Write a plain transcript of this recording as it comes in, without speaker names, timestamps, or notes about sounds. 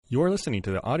You're listening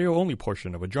to the audio-only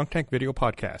portion of a Drunk Tank video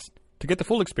podcast. To get the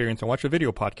full experience and watch the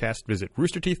video podcast, visit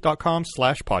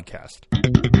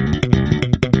roosterteeth.com/podcast.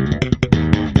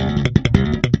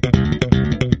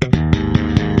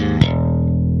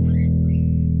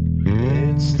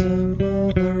 It's the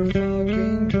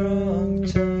motherfucking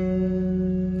Drunk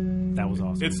Tank. That was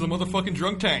awesome. It's the motherfucking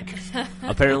Drunk Tank.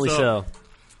 Apparently so.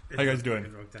 How you guys doing?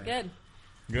 Good.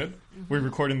 Good? We're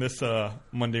recording this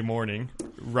Monday morning,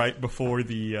 right before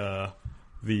every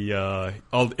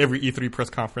E3 press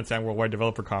conference and Worldwide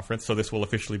Developer Conference, so this will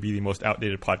officially be the most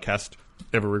outdated podcast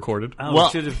ever recorded.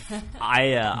 Well,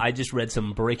 I just read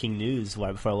some breaking news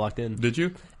right before I walked in. Did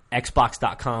you?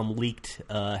 Xbox.com leaked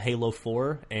Halo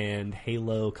 4 and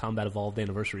Halo Combat Evolved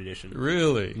Anniversary Edition.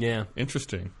 Really? Yeah.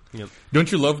 Interesting. Yep.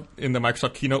 Don't you love in the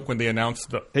Microsoft keynote when they announced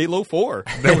the Halo 4?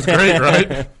 That was great,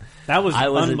 right? That was I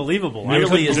wasn't unbelievable. nearly I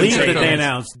couldn't as believe that excited. they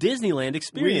announced Disneyland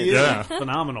Experience. Yeah.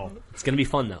 phenomenal. It's going to be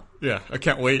fun, though. Yeah, I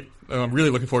can't wait. I'm really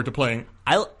looking forward to playing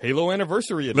I Halo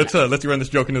Anniversary. Let's run this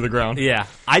joke into the ground. Yeah.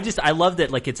 I love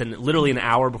that like it's literally an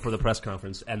hour before the press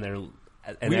conference, and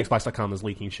Xbox.com is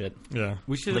leaking shit. Yeah.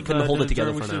 We should They have couldn't hold it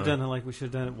together We for an should have hour. done it like we should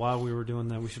have done it while we were doing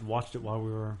that. We should have watched it while we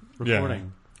were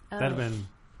recording. That'd have been.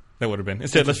 That would have been.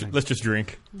 Instead, let's Interesting. just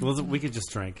drink. Well, we could just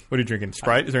drink. What are you drinking?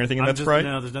 Sprite? Is there anything in that Sprite?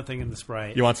 No, there's nothing in the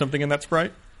Sprite. You want something in that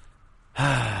Sprite?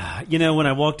 You know, when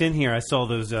I walked in here, I saw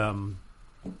those, and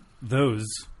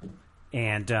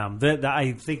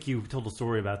I think you told a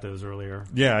story about those earlier.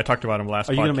 Yeah, I talked about them last podcast.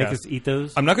 Are you going to make us eat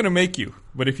those? I'm not going to make you,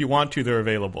 but if you want to, they're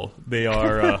available. They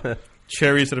are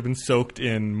cherries that have been soaked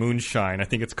in moonshine. I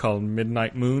think it's called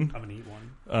Midnight Moon. I'm going to eat one.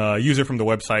 User from the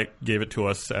website gave it to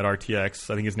us at RTX.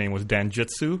 I think his name was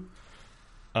Danjitsu.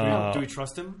 Do we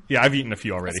trust him? Yeah, I've eaten a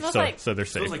few already, It smells so like- they're It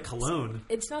safe. smells like cologne.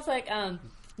 It smells like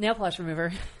nail polish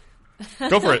remover.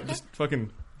 Go for it. Just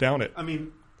fucking down it. I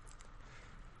mean,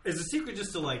 is the secret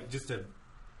just to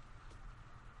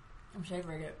I'm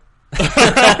shivering it.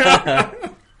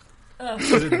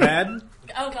 Is it bad?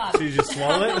 Oh god. Should you just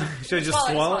swallow it? Should I just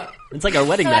swallow it? It's like our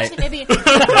wedding So night. actually, maybe.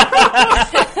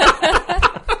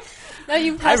 No,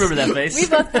 you. I remember that face. We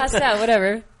both passed out.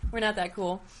 Whatever. We're not that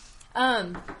cool.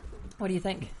 What do you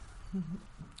think?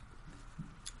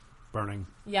 Burning.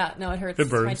 Yeah. No, it hurts. It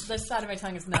burns. The side of my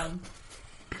tongue is numb.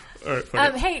 All right,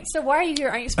 fuck it. Hey, so why are you here?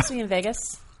 Aren't you supposed to be in Vegas?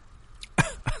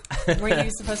 Weren't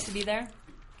you supposed to be there?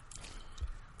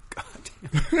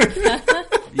 You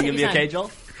gonna be your okay, time.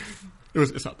 Joel?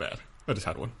 It's not bad. I just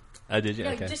had one. Did you? No,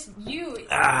 Okay. just you. You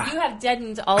have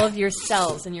deadened all of your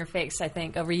cells in your face. I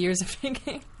think over years of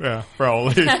drinking. Yeah,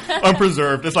 probably. I'm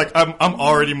preserved. It's like I'm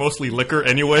already mostly liquor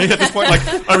anyway at this point.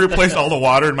 Like I replaced all the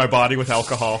water in my body with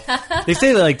alcohol. They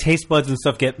say that like taste buds and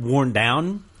stuff get worn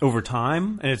down over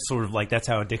time, and it's sort of like that's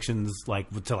how addictions like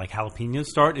to like jalapenos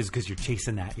start is because you're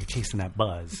chasing that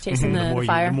buzz, Chasing the more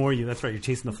fire. the more you that's right, you're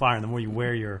chasing the fire, and the more you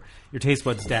wear your taste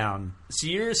buds down. So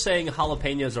you're saying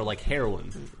jalapenos are like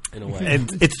heroin in a way?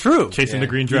 And it's true. Chasing Yeah. the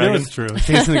green You know dragon. it's true.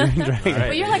 Chasing the green dragon. All right.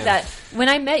 But you're there like you that. When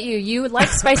I met you, you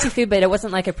liked spicy food, but it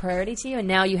wasn't like a priority to you, and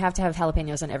now you have to have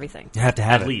jalapenos on everything. You have to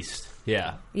have At it. least,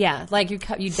 yeah. Yeah, like you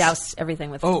douse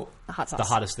everything with Oh, hot sauce. The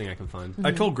hottest thing I can find.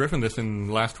 I told Griffin this in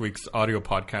last week's audio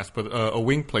podcast, but a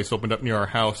wing place opened up near our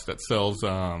house that sells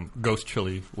ghost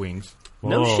chili wings.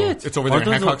 No Whoa. shit. It's over there Aren't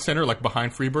in those Hancock Center, like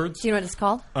behind Freebirds. Do you know what it's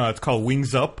called? It's called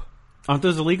Wings Up. Aren't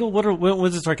those illegal? When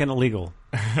does it start getting illegal?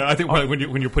 I think probably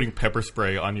when you're putting pepper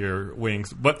spray on your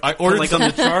wings. But I ordered Like some.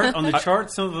 on the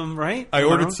chart, some of them, right? I Am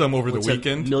ordered wrong? some over the What's a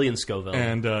weekend, million Scoville.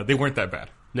 and they weren't that bad.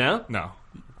 No? No,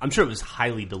 I'm sure it was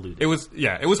highly diluted. it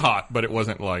was hot, but it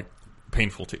wasn't like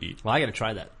painful to eat. Well, I got to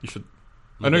try that. You should.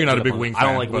 I know you're not a big wing fan. I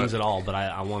don't like but- wings at all, but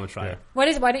I want to try Yeah. it.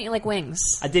 Why don't you like wings?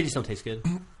 They just don't taste good.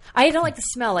 I don't like the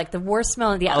smell, like the worst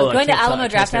smell. The Oh, I going to can't Alamo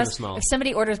stand Draft the House. smell. If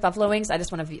somebody orders buffalo wings, I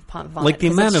just want to vomit. Like the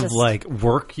 'cause amount it's of just- like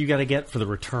work you got to get for the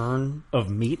return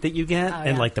of meat that you get,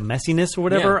 and yeah. like the messiness or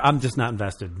whatever. Yeah. I'm just not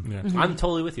invested. Yeah. I'm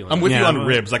totally with you on I'm that. with Yeah, you on I'm-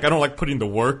 ribs. Like I don't like putting the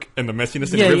work and the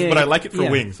messiness in Yeah, ribs, yeah, but I yeah. like it for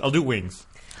Yeah. wings. I'll do wings.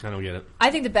 I don't get it.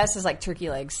 I think the best is like turkey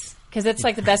legs because it's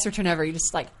like the best return ever. You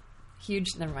just like huge.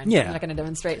 Never mind. Yeah. I'm not going to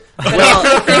demonstrate.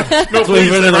 Let's wait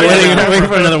for another waiting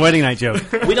for another wedding night joke.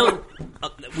 We don't.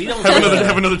 We don't.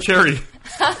 Have another cherry.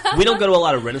 We don't go to a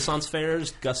lot of Renaissance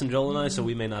fairs, Gus and Joel and I, so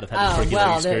we may not have had the Oh circular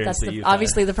well, experience that's that you've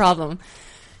obviously the problem.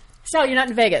 So you're not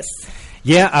in Vegas.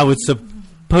 Yeah, I was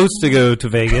supposed to go to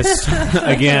Vegas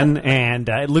again, and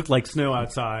it looked like snow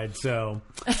outside, so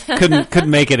couldn't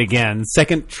make it again.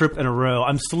 Second trip in a row.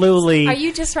 I'm slowly. Are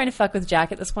you just trying to fuck with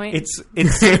Jack at this point?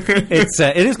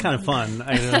 it is kind of fun.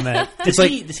 I admit. It's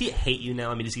like does he hate you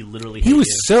now? I mean, does he literally hate he was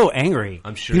you? so angry.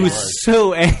 I'm sure he he was was.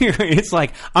 so angry. It's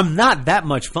like I'm not that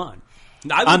much fun.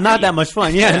 I'm not that much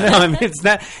fun. Yeah, no, I mean, it's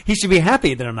not. He should be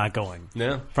happy that I'm not going.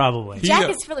 No. Probably. Jack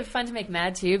is really fun to make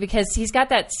mad too because he's got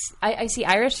that. I see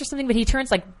Irish or something, but he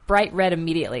turns like bright red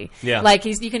immediately. Yeah. Like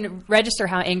you can register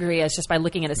how angry he is just by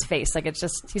looking at his face. Like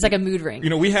he's like a mood ring. You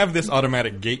know, we have this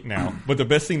automatic gate now, but the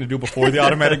best thing to do before the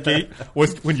automatic gate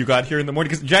was when you got here in the morning,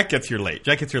 because Jack gets here late.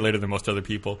 Jack gets here later than most other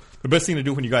people. The best thing to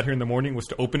do when you got here in the morning was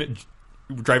to open it,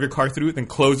 drive your car through it, then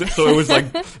close it. So it was like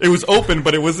it was open,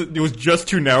 but it was just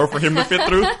too narrow for him to fit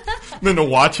through. And then to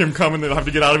watch him come and then have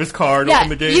to get out of his car and open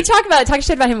the gate. You talk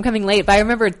shit about him coming late, but I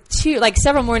remember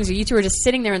several mornings where you two were just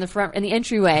sitting there in the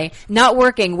entryway, not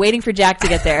working, waiting for Jack to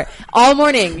get there all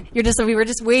morning. We were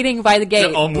just waiting by the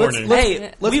gate. Yeah, all morning.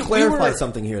 Let's clarify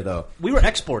something here, though. We were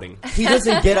exporting. He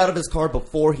doesn't get out of his car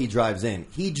before he drives in.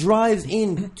 He drives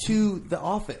into the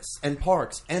office and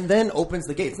parks, and then opens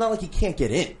the gate. It's not like he can't get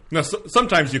in. No,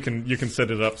 sometimes you can set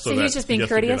it up so that he's just being he has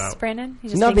to get courteous, out. Brandon.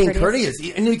 He's He's just not being courteous.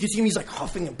 And you can see him, he's like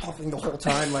huffing and puffing the whole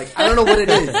time. Like, I don't know what it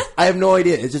is. I have no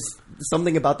idea. It's just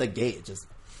something about the gate. It just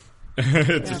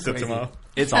It just sets him off.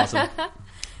 It's awesome.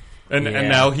 And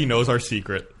now he knows our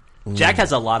secret. Jack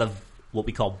has a lot of what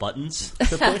we call buttons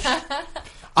to push.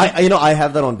 I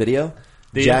have that on video.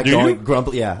 Jack do you? going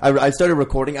grumpy. Yeah, I started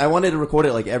recording. I wanted to record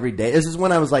it like every day. This is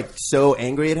when I was like so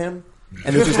angry at him,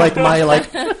 and this was like my like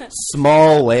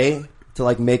small way to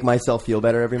like make myself feel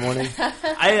better every morning.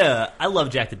 I love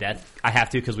Jack to death. I have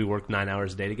to because we work 9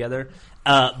 hours a day together.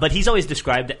 But he's always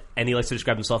described, and he likes to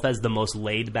describe himself as the most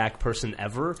laid back person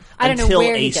ever. I don't know until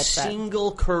where he a gets that.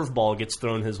 single curveball gets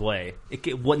thrown his way.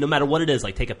 No matter what it is,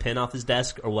 like take a pin off his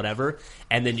desk or whatever,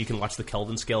 and then you can watch the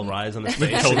Kelvin scale rise on his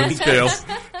face. Kelvin scale.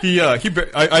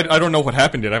 I don't know what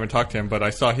happened yet. I haven't talked to him, but I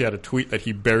saw he had a tweet that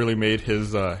he barely made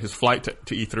his flight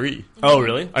to E3. Oh,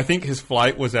 really? I think his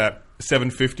flight was at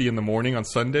 7:50 in the morning on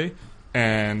Sunday,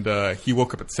 and he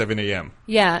woke up at 7 a.m.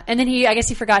 Yeah, and then I guess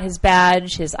he forgot his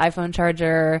badge, his iPhone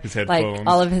charger, His headphones. like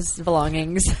all of his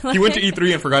belongings. He went to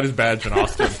E3 and forgot his badge in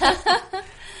Austin.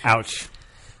 Ouch.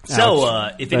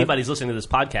 So, if anybody's listening to this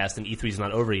podcast and E3's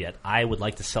not over yet, I would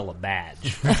like to sell a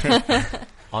badge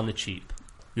on the cheap.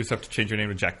 You just have to change your name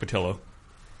to Jack Patillo.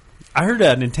 I heard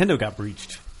Nintendo got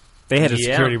breached. They had a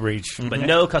Yeah. security breach. But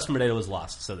no customer data was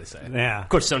lost, so they say. Yeah. Of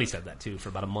course, Sony said that, too, for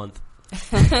about a month.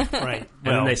 Right.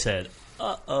 And then they said,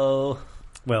 uh-oh.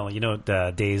 Well, you know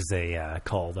what days they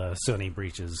call the Sony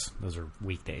breaches? Those are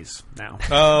weekdays now.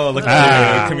 Oh, look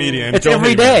at the comedian. It's Joe every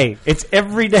Hagan. day. It's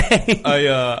every day.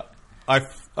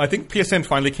 I think PSN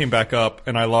finally came back up,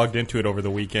 and I logged into it over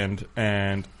the weekend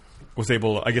and was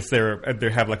able. I guess they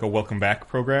have like a welcome back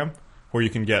program where you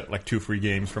can get like 2 free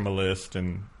games from a list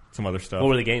and some other stuff. What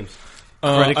were the games?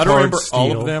 Credit I don't remember card all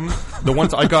steal. of them. The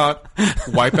ones I got: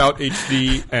 Wipeout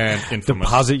HD and Infamous.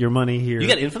 Deposit your money here. You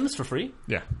get Infamous for free?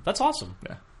 Yeah, That's awesome.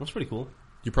 yeah. That's pretty cool.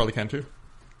 You probably can too.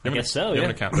 I guess so, You have yeah.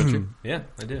 an account, don't you? Yeah,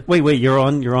 I do. Wait, you're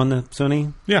on the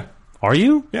Sony? Yeah. Are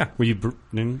you? Yeah. Were you?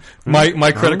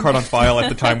 My credit card on file at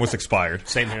the time was expired.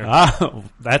 Same here. Oh,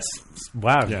 that's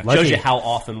wow. Yeah. lucky. Shows you how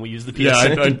often we use the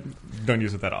PSN. Yeah, I don't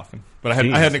use it that often, but I had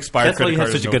an expired That's why credit you card.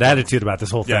 have such a as good no- attitude about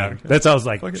this whole thing. Yeah. That's how I was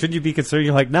like, Fuck it. shouldn't you be concerned?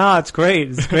 You're like, nah, it's great.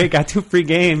 It's great. Got 2 free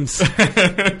games.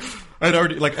 I'd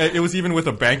already it was even with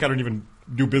a bank I don't even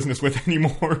do business with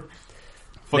anymore.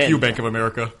 Fuck Man. you, Bank of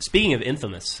America. Speaking of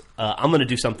Infamous, I'm going to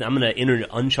do something. I'm going to enter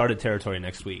uncharted territory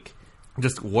next week.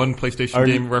 Just one PlayStation Are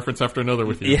game you- reference after another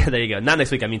with you. Yeah, there you go. Not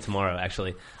next week. I mean tomorrow,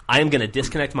 actually. I am going to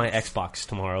disconnect my Xbox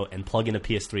tomorrow and plug in a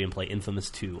PS3 and play Infamous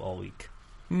 2 all week.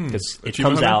 Because it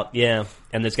Achievement comes hunter? out, yeah,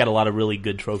 and it's got a lot of really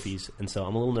good trophies, and so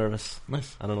I'm a little nervous.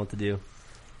 Nice. I don't know what to do.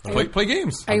 Play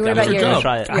games. Are you worried I'm about gonna your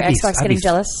try it. Xbox I'd be- getting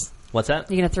jealous? What's that?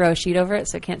 You're going to throw a sheet over it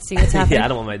so it can't see what's happening? Yeah, I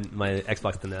don't want my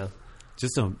Xbox to know.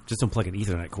 just don't plug an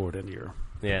Ethernet cord into your.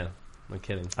 Yeah, no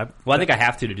kidding. I think I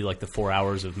have to do like the 4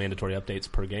 hours of mandatory updates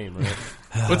per game,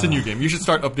 right? What's a new game? You should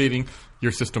start updating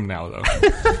your system now, though.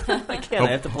 I can't.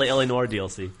 I have to play LA Noire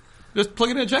DLC. Just plug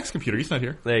it in Jack's computer. He's not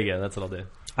here. There you go. That's what I'll do.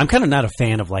 I'm kind of not a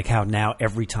fan of like how now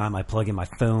every time I plug in my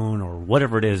phone or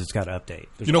whatever it is, it's got to update.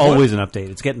 There's You know always an update.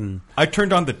 It's getting. I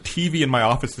turned on the TV in my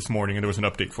office this morning, and there was an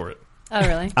update for it. Oh,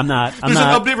 really? I'm not. There's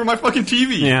an update for my fucking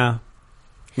TV.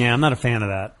 Yeah, I'm not a fan of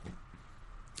that.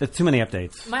 It's too many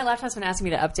updates. My laptop's been asking me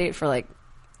to update for like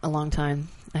a long time.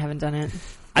 I haven't done it.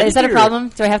 I Is think that a you're- problem?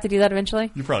 Do I have to do that eventually?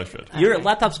 You probably should. Your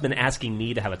laptop's been asking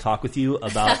me to have a talk with you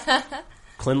about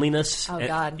cleanliness. Oh, And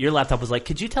God. Your laptop was like,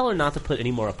 could you tell her not to put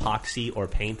any more epoxy or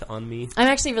paint on me? I'm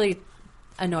actually really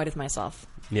annoyed with myself.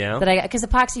 Yeah? Because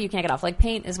epoxy you can't get off. Like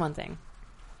paint is one thing.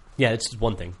 Yeah, it's just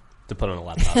one thing to put on a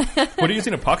laptop. What are you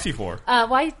using epoxy for?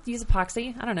 Why use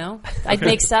epoxy? I don't know. I'd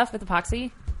make stuff with epoxy.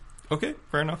 Okay,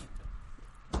 fair enough.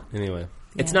 Anyway.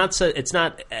 Yeah.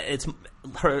 It's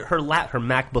her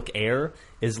MacBook Air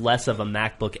is less of a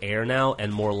MacBook Air now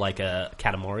and more like a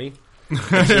Katamari.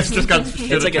 It's just got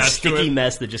shit It's like a attached to sticky it.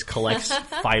 mess that just collects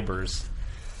fibers.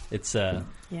 It's Yeah.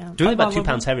 probably about 2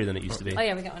 pounds heavier than it used to be. Oh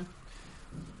yeah, we got one.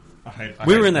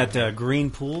 We were in that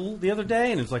green pool the other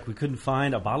day, and it's like we couldn't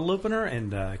find a bottle opener,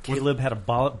 and Caleb had a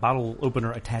bottle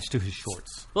opener attached to his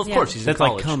shorts. Well, of Yeah. course, he's in That's like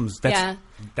college. comes. That's, Yeah.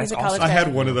 that's He's a college awesome. I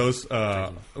had one of those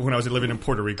when I was living in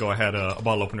Puerto Rico. I had a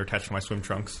bottle opener attached to my swim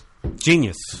trunks.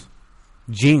 Genius.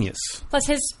 Plus,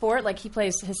 his sport, like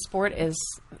his sport is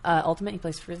ultimate. He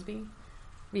plays frisbee.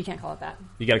 You can't call it that.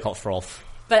 You got to call it frolf.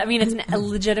 But I mean, it's a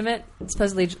legitimate,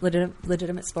 supposedly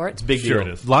legitimate sport. It's a big Sure deal.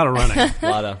 it is. A lot of running. A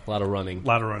lot of running.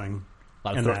 lot of running.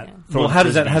 Lot of And throw- that. throwing Well, how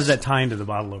does frisbees. that tie into the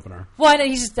bottle opener? Well, I know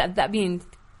he's just that being,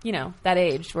 that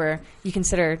age where you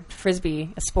consider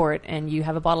frisbee a sport and you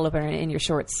have a bottle opener in your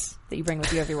shorts that you bring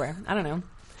with you everywhere. I don't know.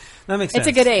 That makes It's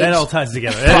sense. a good age. That all ties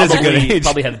together. That is a good age.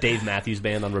 Probably have Dave Matthews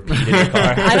Band on repeat in your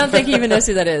car. I don't think he even knows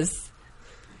who that is.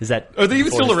 Is that? Are they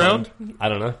even before still his around? time? I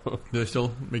don't know. Do they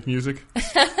still make music?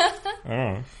 I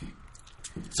don't know.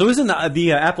 So isn't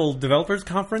the Apple Developers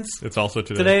Conference It's also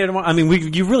today. today or tomorrow? I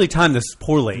mean, you really timed this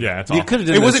poorly. Yeah, it's you awful. could have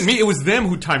done It this- wasn't me. It was them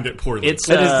who timed it poorly. It's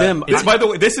That is them. It's, by the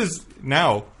way, this is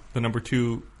now the number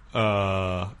 2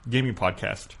 gaming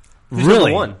podcast. Who's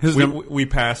really number one? Who's We, number- we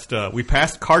passed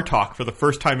Car Talk for the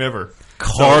first time ever.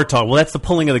 Car Talk. Well, that's the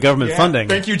pulling of the government funding.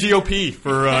 Thank you, GOP,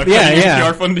 for Yeah, cutting yeah.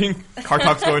 NPR funding. Car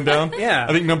Talk's going down. Yeah.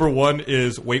 I think number 1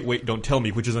 is Wait, Don't Tell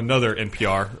Me, which is another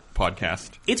NPR podcast.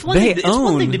 It's one. They Thing, it's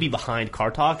one own- thing to be behind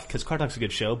Car Talk because Car Talk's a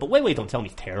good show. But wait, don't tell me,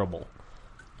 terrible.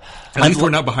 At least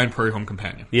we're not behind Prairie Home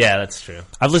Companion. Yeah, that's true.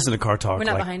 I've listened to Car Talk We're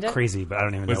not like behind it? crazy, but I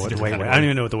don't even know What's what the the wait. different I don't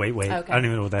even know what the wait. Okay. I don't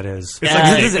even know what that is. It's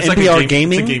like this is it's like NPR a game,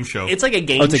 gaming. It's a game show. It's like a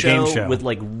game, Oh, it's a show, game show. with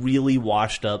like really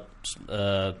washed up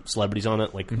celebrities on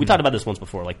it. Like we talked about this once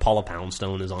before. Like Paula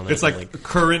Poundstone is on it. It's like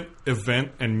current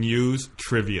event and news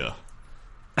trivia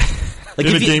like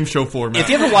in a if you- game show format. If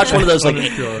you ever watch one of those like On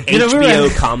NPR.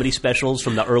 HBO comedy specials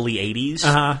from the early '80s,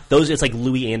 Uh-huh. those it's like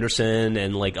Louis Anderson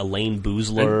and like Elaine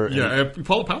Boozler. and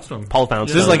Paula Poundstone. Paula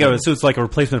Poundstone. This is it's like a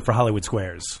replacement for Hollywood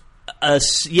Squares.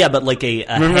 Yeah, but like a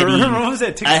heady, Remember what was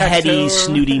it? a heady, Tic-tac-toe?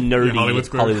 snooty, nerdy Yeah,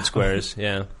 Hollywood Squares.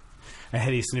 Yeah, A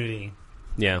heady snooty.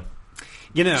 yeah.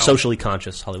 You know, Socially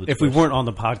conscious Hollywood. if we Squares. weren't on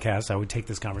the podcast, I would take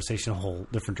this conversation a whole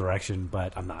different direction,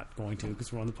 but I'm not going to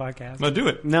because we're on the podcast. No, do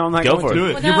it. No, I'm not Go going for to. it. Do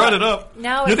it. Well, you now- brought it up.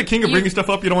 now You're if the king of you- bringing stuff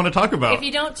up you don't want to talk about. If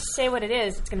you don't say what it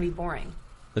is, it's going to be boring.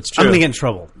 That's I'm true. going to get in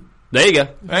trouble. There you go.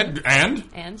 and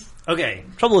And Okay.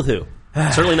 Trouble with who?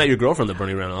 Certainly not your girlfriend that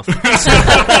Bernie ran off.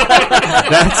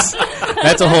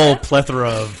 That's a whole plethora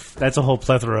of. That's a whole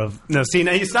plethora of. No, see,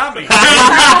 now you stop me. Come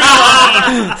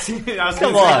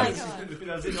on.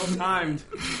 Ill-timed.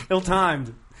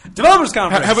 Ill-timed. Developers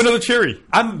Conference. have another cherry.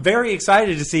 I'm very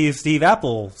excited to see if Steve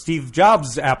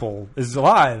Jobs' Apple, is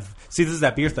alive. See, this is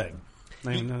that beer thing.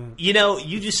 You know,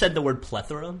 you just said the word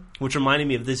plethora, which reminded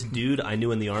me of this dude I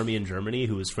knew in the army in Germany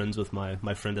who was friends with my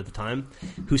friend at the time,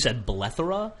 who said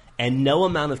blethora, and no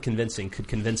amount of convincing could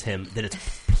convince him that it's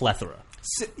plethora.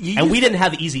 And we didn't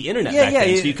have easy internet back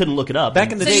then, so you couldn't look it up.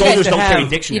 Back in the day, you soldiers guys don't carry have-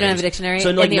 dictionaries. You don't have a dictionary So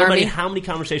in like the nobody, army? how many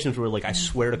conversations were like, I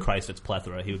swear to Christ, it's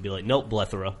plethora? He would be like, nope,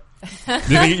 blethora. You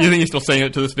think he's still saying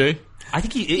it to this day? I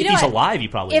think if know he's what? alive, he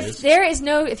probably if is. there is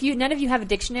no, if you none of you have a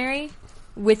dictionary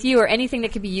with you or anything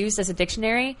that could be used as a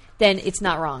dictionary, then it's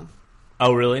not wrong.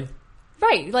 Oh, really?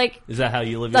 Right? Like Is that how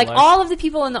you live your life? all of the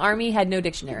people in the army had no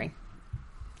dictionary.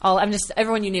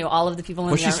 Everyone you knew, all of the people in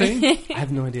What's the she army. saying? I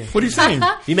have no idea. What are you saying?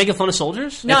 You making fun of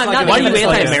soldiers? No, I'm like not. a- Why are making you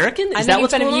fun of soldiers. anti-American? Is I'm that making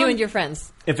what's fun of going you on? and your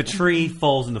friends. If a tree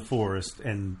falls in the forest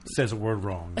and says a word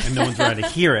wrong and no one's around to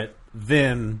hear it,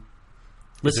 then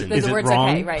Listen, Is the it word's wrong?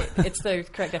 okay, right? It's the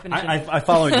correct definition. I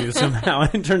followed you somehow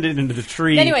and turned it into the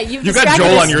tree. Anyway, you've You got distracted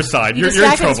Joel us- on your side. You You're in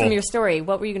distracted us trouble. from your story.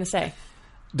 What were you going to say?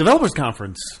 Developers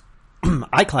Conference.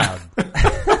 iCloud.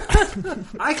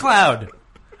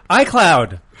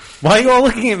 iCloud. Why are you all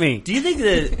looking at me? do you think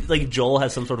that like Joel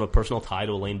has some sort of a personal tie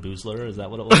to Elaine Boozler? Is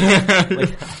that what it was?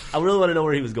 Like, I really want to know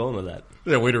where he was going with that.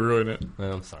 Yeah, way to ruin it.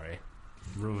 Oh, I'm sorry.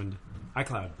 Ruined.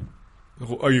 iCloud.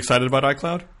 Are you excited about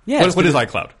iCloud? Yeah, What is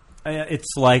iCloud?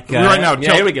 It's like right now,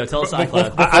 Yeah, here we go. Tell us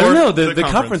iCloud. I don't know. Before The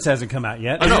conference hasn't come out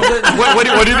yet. I know.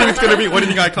 what do you think it's going to be? What do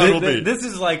you think iCloud will be? This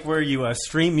is like where you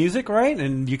stream music, right?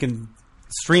 And you can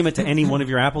stream it to any one of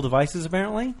your Apple devices.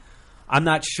 Apparently, I'm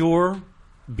not sure.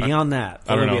 Beyond that,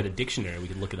 I don't If we know. had a dictionary, we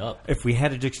could look it up. if we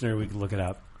had a dictionary, we could look it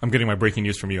up. I'm getting my breaking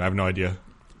news from you. I have no idea.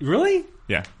 Really?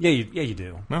 Yeah. Yeah, you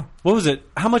do. No. What was it?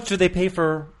 How much did they pay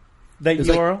for that It was,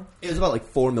 URL? it was about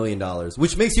like $4 million,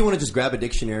 which makes you want to just grab a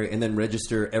dictionary and then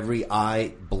register every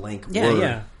blank Yeah, word.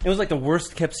 yeah. It was like the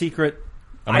worst kept secret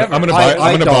I'm gonna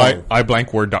buy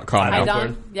iblankword.com now.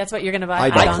 iDon? That's what you're going to buy?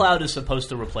 iDon. iCloud is supposed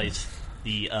to replace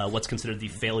the what's considered the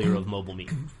failure of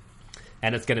MobileMe.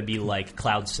 And it's going to be like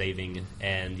cloud saving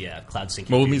and cloud syncing.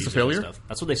 MobileMe's a and failure? stuff.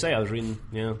 That's what they say. I was reading.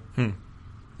 Yeah,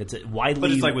 it's widely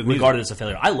But it's like with regarded as a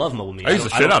failure. I love MobileMe. I use the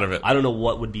shit out of it. I don't know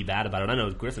what would be bad about it. I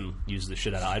know Griffin uses the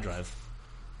shit out of iDrive.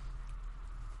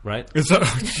 Right?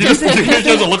 She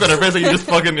doesn't look at her face like you just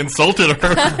fucking insulted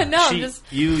her. No, I'm just.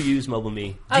 You use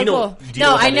MobileMe. Oh, cool.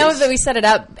 No, I know that we set it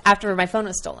up after my phone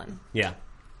was stolen. Yeah,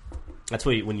 that's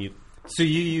when you. So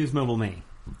you use MobileMe,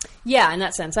 Yeah, in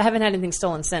that sense. I haven't had anything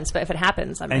stolen since, but if it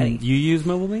happens, I'm ready. and you use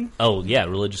MobileMe Oh yeah,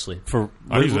 religiously. for.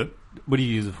 I use it. What do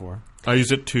you use it for? I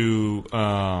use it to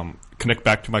connect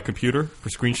back to my computer for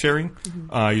screen sharing.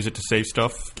 I use it to save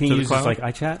stuff Can to you the use cloud. this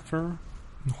like iChat for?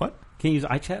 What? Can you use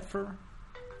iChat for?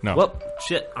 No. Well,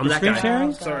 shit, I'm that screen guy.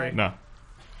 sharing? Sorry. No.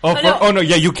 No,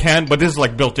 yeah, you can, but this is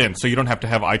like built in, so you don't have to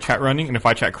have iChat running, and if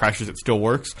iChat crashes, it still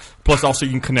works. Plus, also,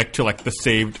 you can connect to like the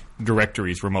saved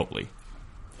directories remotely.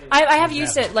 I have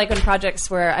used it like on projects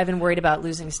where I've been worried about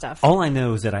losing stuff. All I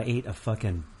know is that I ate a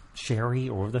fucking sherry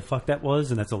or whatever the fuck that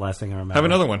was, and that's the last thing I remember. Have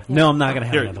another one. No, I'm not gonna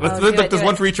have Here, another one. do it, there's do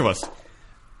one it. for each of us.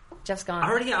 Jeff's gone.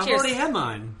 I've Cheers. already had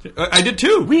mine. I did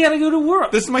too. We gotta go to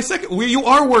work. This is my second. You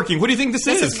are working. What do you think this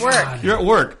This is? is work. You're at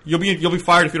work. You'll be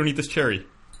fired if you don't eat this cherry.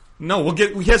 No, we'll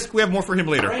get. We have more for him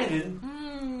later.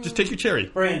 Brandon. Just take your cherry.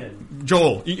 Brandon.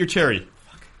 Joel, eat your cherry.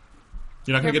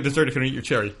 You're not gonna get dessert if you don't eat your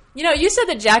cherry. You know, you said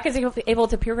that Jack is able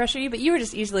to peer pressure you, but you were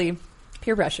just easily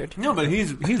peer pressured. No, but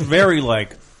he's very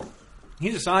like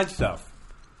he's a side stuff.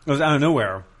 It was out of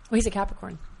nowhere. Well, he's a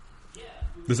Capricorn.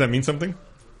 Does that mean something?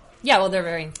 Yeah, well, they're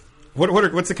very.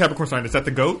 What's the Capricorn sign? Is that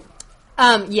the goat?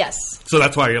 Yes. So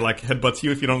that's why you're like headbutts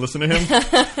you if you don't listen to him.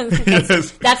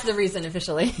 Yes. That's the reason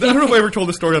officially. I don't know if I ever told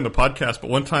this story on the podcast, but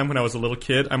one time when I was a little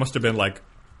kid, I must have been like,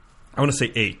 I want to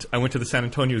say 8. I went to the San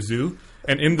Antonio Zoo,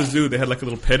 and in the zoo they had like a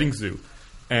little petting zoo,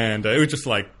 and it was just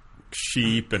like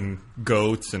sheep and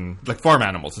goats and like farm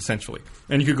animals essentially.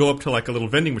 And you could go up to like a little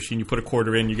vending machine, you put a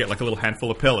quarter in, you get like a little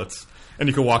handful of pellets, and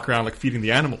you could walk around like feeding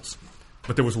the animals.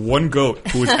 But there was one goat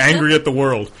who was angry at the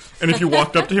world, and if you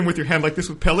walked up to him with your hand like this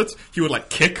with pellets, he would like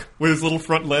kick with his little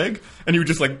front leg, and he would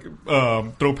just like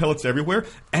throw pellets everywhere.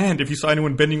 And if you saw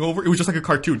anyone bending over, it was just like a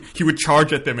cartoon. He would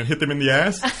charge at them and hit them in the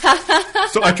ass.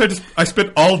 So I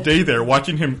spent all day there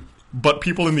watching him butt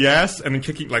people in the ass and then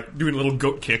kicking, like doing a little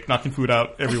goat kick, knocking food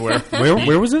out everywhere.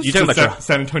 Where was this? You talking about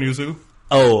San Antonio Zoo?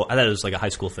 Oh, I thought it was like a high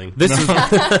school thing. This is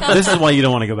why you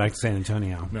don't want to go back to San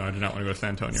Antonio. No, I did not want to go to San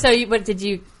Antonio. So, what did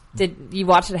you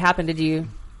watch it happen? Did you?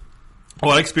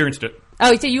 Well, I experienced it.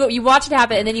 Oh, so you watched it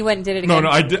happen and then you went and did it again? No,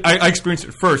 I experienced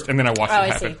it first and then I watched Oh, it I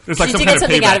happen. see. It's So like you some did kind get of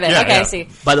something payback. out of it. Yeah, Okay, yeah. I see.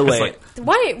 By the It's way,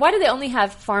 like- Why do they only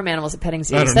have farm animals at petting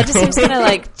zoos? I don't That just know. seems kind of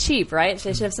like cheap, right?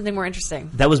 They should have something more interesting.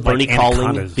 that was Bernie Like calling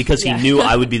anacondas. because he Yeah. knew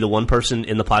I would be the one person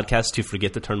in the podcast to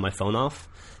forget to turn my phone off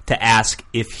to ask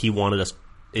if he wanted us,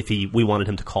 we wanted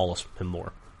him to call him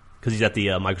more because he's at the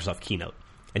Microsoft keynote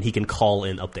and he can call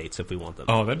in updates if we want them.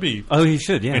 Oh, that'd be Oh, you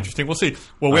should. Yeah. interesting. We'll see.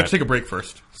 Well, we have to take a break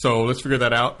first. So let's figure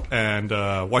that out and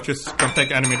watch us Drunk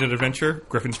Tank Animated Adventure.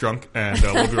 Griffin's drunk, and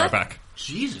we'll be right back.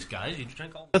 Jesus, guys, you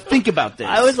drank all. Think about this.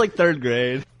 I was like 3rd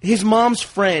grade. His mom's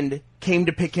friend came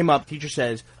to pick him up. Teacher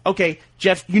says, "Okay,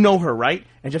 Jeff, you know her, right?"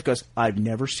 And Jeff goes, "I've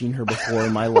never seen her before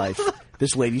in my life.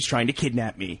 This lady's trying to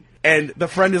kidnap me." And the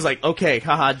friend is like, "Okay,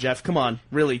 haha, Jeff, come on,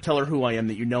 really, tell her who I am,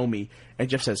 that you know me." And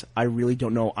Jeff says, "I really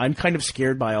don't know. I'm kind of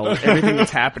scared by everything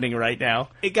that's happening right now."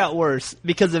 It got worse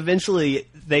because eventually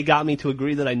they got me to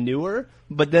agree that I knew her,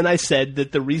 but then I said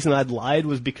that the reason I'd lied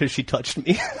was because she touched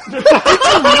me.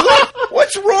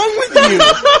 What's wrong with you?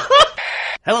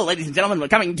 Hello, ladies and gentlemen. We're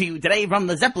coming to you today from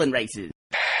the Zeppelin races.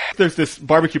 There's this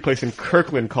barbecue place in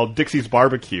Kirkland called Dixie's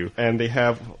Barbecue, and they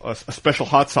have a special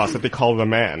hot sauce that they call the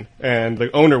Man. And the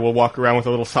owner will walk around with a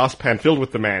little saucepan filled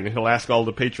with the Man, and he'll ask all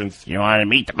the patrons, You want to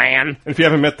meet the man? and if you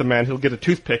haven't met the Man, he'll get a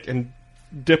toothpick and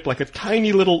dip like a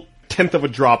tiny little tenth of a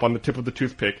drop on the tip of the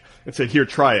toothpick and say, "Here,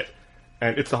 try it."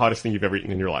 And it's the hottest thing you've ever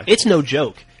eaten in your life. It's no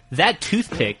joke. That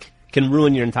toothpick can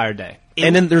ruin your entire day.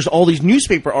 And then there's all these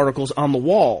newspaper articles on the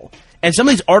wall. And some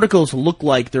of these articles look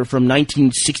like they're from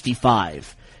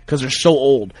 1965 because they're so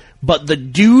old. But the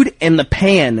dude and the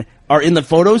pan are in the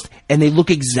photos, and they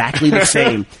look exactly the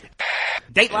same.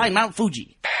 Dateline Mount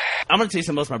Fuji. I'm going to tell you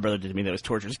something else my brother did to me that was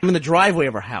torturous. I'm in the driveway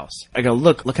of our house. I go,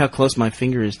 look how close my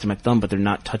finger is to my thumb, but they're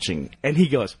not touching. And he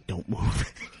goes, "Don't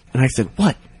move." And I said,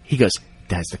 "What?" He goes,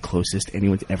 "That's the closest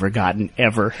anyone's ever gotten,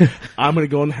 ever." I'm going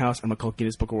to go in the house. I'm going to call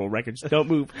Guinness Book of World Records. Don't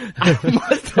move. I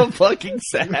must have fucking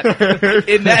sat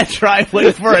in that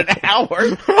driveway for an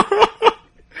hour.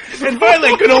 And finally,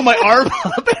 I couldn't hold my arm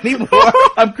up anymore.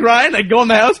 I'm crying. I go in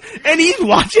the house, and he's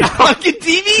watching fucking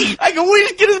TV. I go,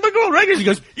 where's Guinness Book of World Records? He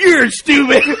goes, you're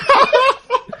stupid.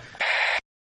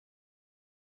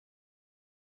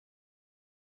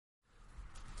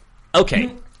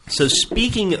 Okay, so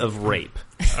speaking of rape,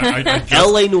 I just-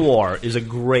 L.A. Noire is a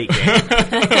great game.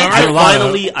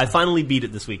 I finally beat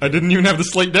it this week. I didn't even have the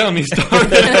slate down. He started. All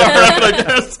right, I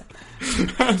guess.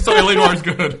 So L.A. Noire's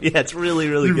good. Yeah, it's really,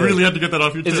 really You good. really had to get that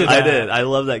off your chest. I did. I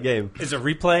love that game. Is there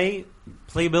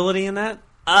playability in that?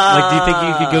 Like, do you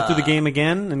think you could go through the game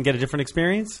again and get a different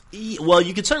experience? Well,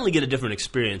 you could certainly get a different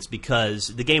experience because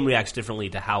the game reacts differently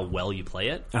to how well you play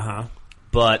it. Uh-huh.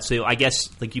 But so I guess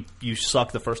like you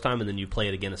suck the first time and then you play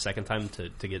it again a second time to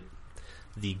get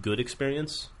the good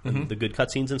experience, and the good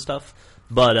cutscenes and stuff.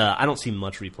 But I don't see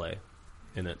much replay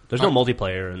in it. There's no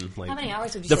multiplayer and like How many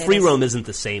hours would you the say free this- roam isn't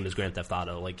the same as Grand Theft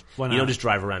Auto. Like Why you not? don't just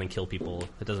drive around and kill people.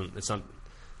 It doesn't. It's not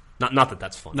that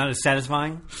that's fun. Not as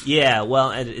satisfying? Yeah, well,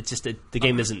 and it's just the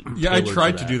game isn't. Yeah, I tailored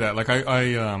tried for to do that. Like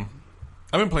I've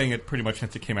been playing it pretty much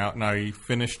since it came out, and I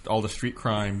finished all the street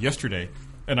crime yesterday.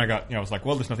 And I was like,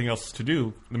 well, there's nothing else to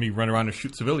do. Let me run around and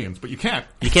shoot civilians. But you can't.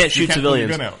 You can't shoot pull your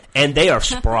civilians, gun out. and they are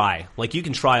spry. Like you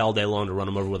can try all day long to run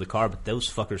them over with a car, but those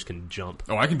fuckers can jump.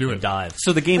 Oh, I can do and it. dive.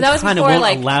 So the game But that was kind of before, won't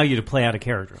like- allow you to play out a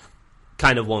character.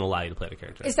 Kind of won't allow you to play the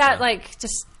character. Is that like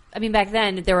just? I mean, back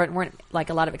then there weren't like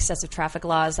a lot of excessive traffic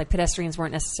laws. Like pedestrians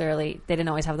weren't necessarily. They didn't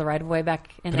always have the right of way back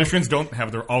in. Pedestrians don't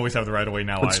always have the right of way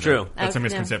now. It's either. true. That's a Yeah.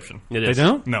 misconception. It They is.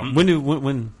 don't? No.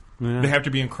 When They have to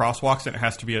be in crosswalks, and it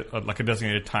has to be like a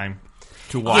designated time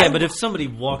to walk. Yeah, but if somebody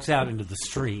walks out into the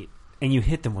street and you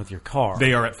hit them with your car,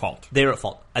 they are at fault. They're at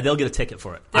fault. They'll get a ticket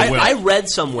for it. They will. I read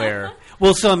somewhere.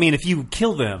 well, so I mean, if you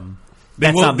kill them,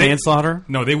 that's will- not manslaughter.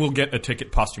 No, they will get a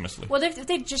ticket posthumously. Well, if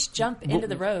they just jump into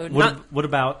the road. What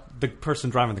about the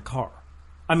person driving the car?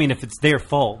 I mean, if it's their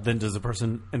fault, then does the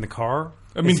person in the car?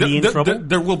 I mean, is he in trouble?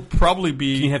 there will probably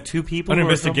be Can you have two people an who are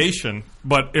in investigation,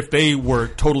 but if they were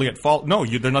totally at fault, no,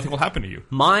 nothing will happen to you.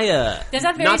 My Is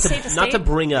that very not safe to not to state?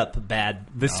 bring up bad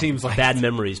This seems like bad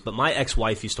memories, but my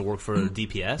ex-wife used to work for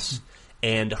DPS,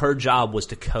 and her job was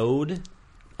to code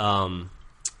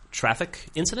traffic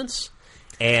incidents.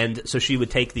 And so she would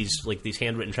take these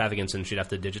handwritten traffic incidents, she'd have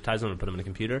to digitize them and put them in a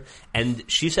computer. And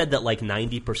she said that like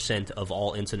 90% of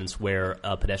all incidents where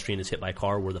a pedestrian is hit by a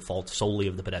car were the fault solely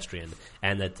of the pedestrian,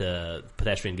 and that the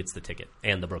pedestrian gets the ticket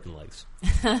and the broken legs.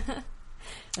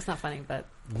 That's not funny, but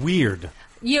weird.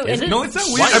 you. Is it? No, it's not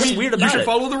weird. Why- I mean, weird you about should it?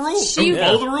 follow the rules. She-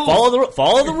 Follow the rules.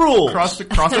 Follow the rules. Cross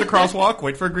at a crosswalk.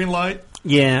 Wait for a green light.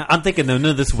 Yeah, I'm thinking though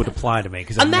none of this would apply to me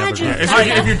because Imagine- never.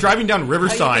 If you're driving down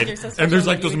Riverside you're so and special there's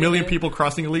like when those you million do it. people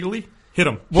crossing illegally, hit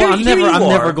them. Well, Here you I'm are.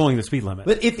 never going the speed limit.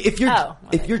 But if you're Oh,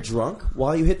 if you're drunk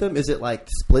while you hit them, is it like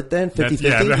split then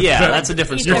 50-50? Yeah, that's a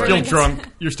different You're story. still drunk.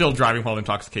 You're still driving while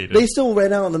intoxicated. They still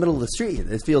ran out in the middle of the street.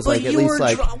 It feels like at least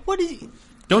like. What is?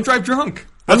 Don't drive drunk.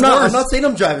 I'm That's not. worse. I'm not saying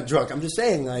I'm driving drunk. I'm just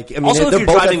saying like. I mean, Also, if they're you're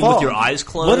both at driving with fault. your eyes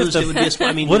closed, it would be.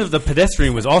 I mean, what if the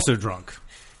pedestrian was also drunk?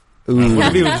 Ooh, What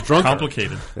if he was drunk?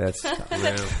 Complicated. that's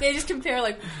tough. They just compare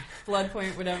like blood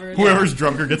point, whatever. Whoever's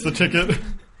drunker gets the ticket.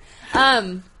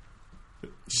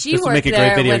 She This would worked make a great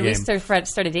there video when we game.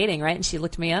 started dating, right? And she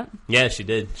looked me up. yeah, she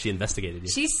did. She investigated you.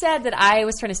 She said that I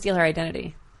was trying to steal her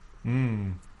identity.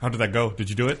 How did that go? Did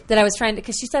you do it? That I was trying to,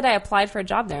 because she said I applied for a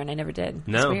job there and I never did.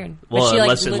 No, It's weird. But well, she, like,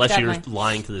 unless looked at you're my-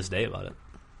 lying to this day about it.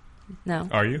 no,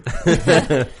 Are you?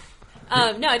 no,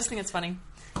 I just think it's funny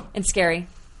and scary.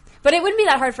 But it wouldn't be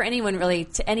that hard for anyone, really,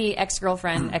 to any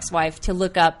ex-girlfriend, ex-wife, to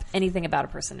look up anything about a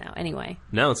person now. Anyway,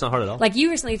 No, it's not hard at all. like you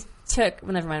recently took.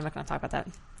 Well, never mind. I'm not going to talk about that.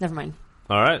 Never mind.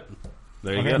 All right,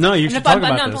 there you go. No, you I'm should not- talk I'm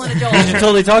about not this. pulling a Joel. You should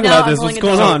totally talk No, about I'm this. pulling What's a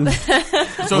going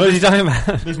Joel. on? So What are you talking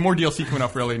about? there's more DLC coming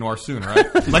out for LA Noire soon,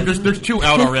 right? Like there's 2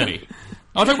 out already.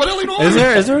 I'll talk about LA Noire.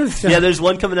 Is there? Yeah, there's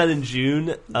one coming out in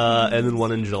June, and then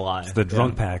one in July. the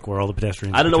drunk pack where all the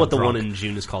pedestrians. I don't know what the become one drunk. in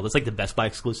June is called. It's like the Best Buy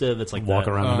exclusive. It's like Walk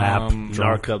the, around the map,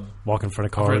 drunk, Narca. walk in front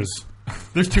of cars.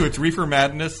 There's 2. It's Reefer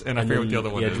Madness, and I forget what the other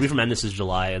one yeah, is. Reefer Madness is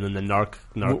July, and then the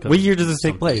Narca. What year does this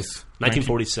take place?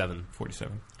 1947.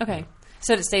 47. Okay,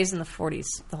 so it stays in the 40s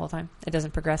the whole time. It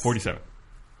doesn't progress. 47.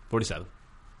 47.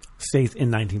 Stays in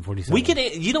 1947. We could.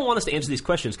 You don't want us to answer these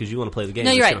questions because you want to play the game.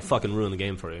 No, you're It's right. gonna fucking ruin the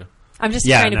game for you. I'm just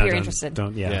Yeah, trying to no, appear don't- interested.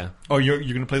 Don't. Yeah. Oh, you're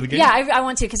going to play the game? Yeah, I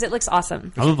want to because it looks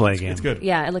awesome. I'm gonna play a game. It's good.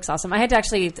 Yeah, it looks awesome. I had to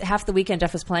actually half the weekend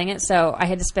Jeff was playing it, so I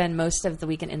had to spend most of the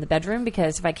weekend in the bedroom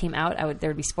because if I came out, there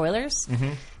would be spoilers.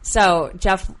 So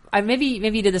Jeff, maybe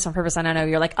you did this on purpose. I don't know.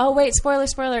 You're like, oh wait,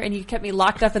 spoiler, and you kept me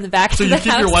locked up in the back. So of you the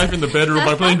keep house. your wife in the bedroom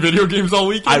by playing video games all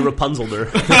weekend? I Rapunzeled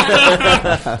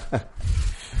her.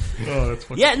 Oh, that's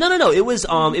funny. Yeah, no. It was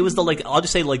the like I'll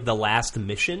just say like the last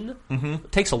mission.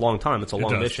 It takes a long time. It's a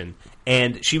long does. mission,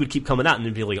 and she would keep coming out and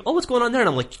then be like, "Oh, what's going on there?" And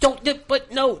I'm like,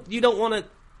 but no, you don't want to.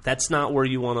 That's not where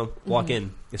you want to walk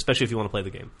in, especially if you want to play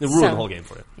the game. It ruined the whole game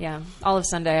for you. Yeah, all of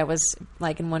Sunday I was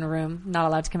like in one room, not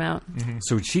allowed to come out.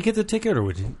 So would she get the ticket, or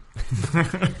would you?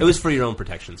 It was for your own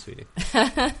protection, sweetie.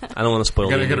 I don't want to spoil.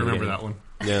 Gotta the remember game. that one.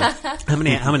 Yeah,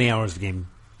 How many hours of game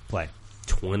play?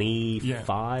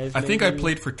 25. I think I maybe?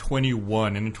 played for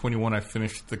 21, and in 21 I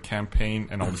finished the campaign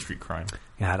and all the street crime.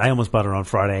 God, I almost bought it on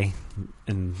Friday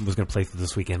and was going to play through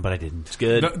this weekend, but I didn't. It's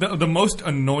good. The most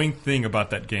annoying thing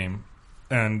about that game,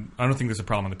 and I don't think there's a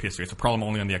problem on the PS3, it's a problem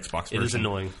only on the Xbox version. It is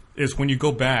annoying. Is when you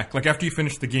go back, like after you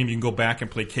finish the game, you can go back and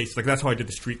play cases. Like that's how I did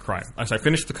the street crime. So I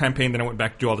finished the campaign, then I went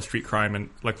back to do all the street crime and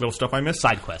like little stuff I missed.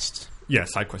 Side quests. Yeah,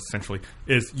 side quests essentially.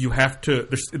 Is you have to,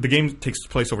 the game takes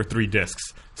place over 3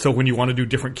 discs. So when you want to do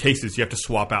different cases, you have to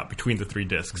swap out between the 3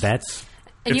 discs. That's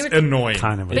And it's annoying.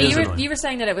 kind of. But it is you were, annoying. you were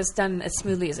saying that it was done as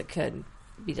smoothly as it could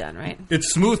be done, right?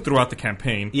 It's smooth throughout the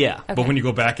campaign. Yeah. But when you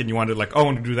go back and you want to like, oh, I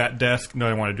want to do that desk. No,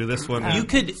 I want to do this one. You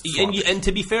could, and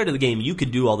to be fair to the game, you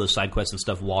could do all those side quests and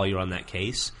stuff while you're on that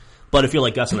case. But if you're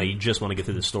like Gus and I, you just want to get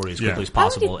through the story as quickly as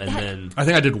possible, and then I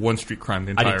think I did 1 street crime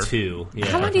the entire. I did 2. Yeah.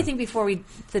 How long do you think before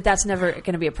that's never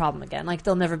going to be a problem again? Like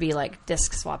there'll never be like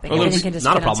disc swapping. Oh, Everything it's can just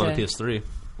Not a get problem on onto- PS3.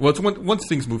 Well, it's once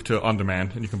things move to on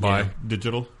demand and you can buy Yeah.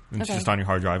 digital and it's Okay. just on your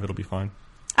hard drive, it'll be fine.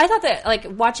 I thought that like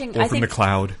watching. Or I from think the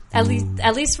cloud. At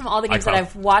least from all the games that iCloud.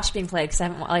 I've watched being played, because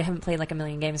I haven't played like a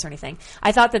million games or anything.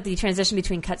 I thought that the transition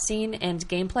between cutscene and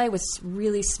gameplay was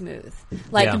really smooth,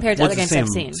 like Yeah. compared to Well, other it's games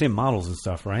the I've seen. same models and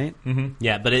stuff, right?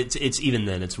 Yeah, but it's even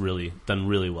then it's really done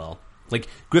really well. Like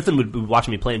Griffin would be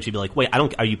watching me play, and she'd be like, "Wait,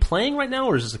 are you playing right now,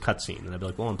 or is this a cutscene?" And I'd be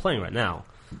like, "Well, I'm playing right now."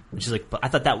 And she's like, "But I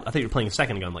thought you were playing a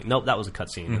second ago." I'm like, "Nope, that was a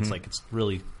cutscene." It's like it's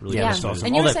really Yeah, that's awesome.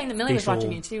 and All you were that saying that Millie was facial-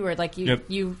 watching you too, where like you Yep.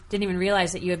 you didn't even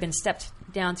realize that you had been stepped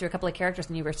down through a couple of characters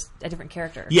and you were a different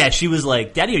character. Yeah, she was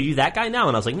like, "Daddy, are you that guy now?"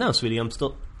 And I was like, "No, sweetie, I'm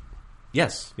still."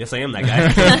 Yes, I am that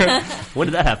guy. When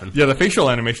did that happen? Yeah, the facial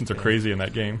animations are crazy in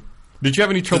that game. Did you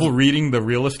have any trouble reading the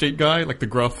real estate guy, like the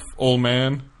gruff old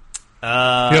man? He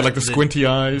had like the squinty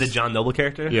eyes. The John Noble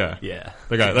character. Yeah. yeah.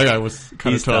 That guy was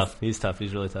kind of He's tough. He's tough.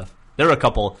 He's really tough. There were a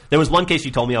couple. There was one case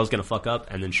you told me I was going to fuck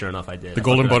up, and then sure enough, I did. The I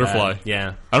golden fucked it up butterfly. bad.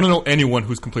 Yeah, I don't know anyone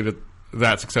who's completed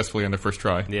that successfully on their first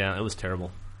try. yeah. It was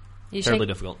terrible. You Terribly shake-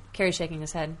 difficult. Carrie's shaking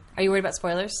his head. Are you worried about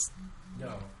spoilers?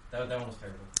 No, that one was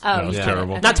terrible. Oh, No, it's you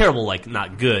terrible. Okay. Not terrible, like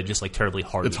not good. Just like terribly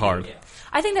hard. It's to do. hard.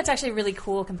 I think that's actually a really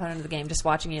cool component of the game. Just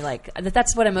watching you, like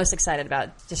that's what I'm most excited about.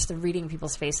 Just the reading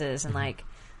people's faces and like.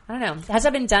 I don't know. Has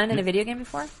that been done in a video game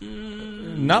before?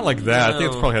 Not like that. I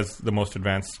think it probably has the most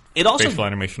advanced It also- facial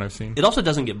animation I've seen. It also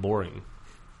doesn't get boring.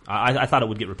 I thought it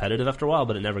would get repetitive after a while,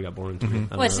 but it never got boring to me. I don't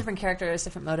Well, it's know. different characters,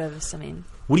 different motives. I mean,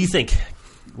 What do you think?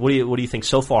 What do you think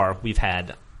so far? We've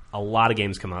had a lot of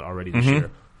games come out already this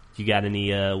year. You got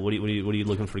any? What are you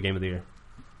looking for game of the year?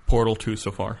 Portal 2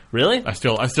 so far. Really? I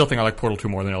still think I like Portal 2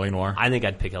 more than LA Noire. I think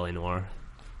I'd pick LA Noire.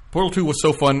 Portal 2 was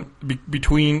so fun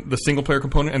between the single player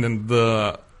component and then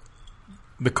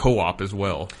the co-op as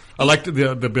well. I liked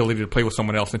the ability to play with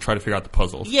someone else and try to figure out the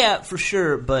puzzles. Yeah, for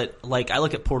sure. But like, I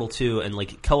look at Portal 2 and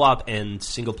like co-op and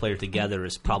single player together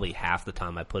is probably half the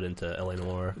time I put into LA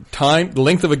Noire. The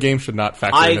length of a game should not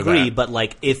factor I into agree, that. but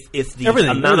like if the Everything,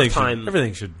 amount everything of time, should,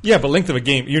 everything should. Yeah, but length of a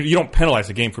game, you don't penalize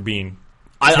a game for being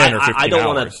 10 or 15 I don't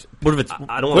want hours. to. What if it's?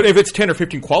 I don't. But if it's 10 or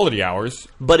 15 quality hours,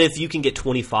 But if you can get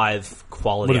 25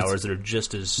 quality What if it's- hours that are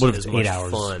just as what if as it's much 8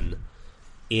 hours? fun.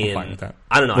 fine with that.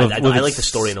 I don't know. What if- I what if like it's- the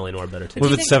story in LA Noire better too. What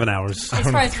do if you it's think- 7 hours? as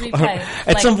far as replay, At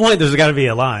like, some point, there's got to be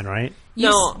a line, right? you,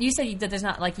 No. you said that there's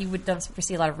not like you don't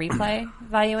foresee a lot of replay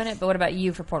value in it. But what about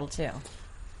you for Portal 2?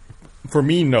 for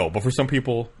me, no. But for some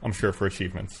people, I'm sure for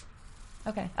achievements.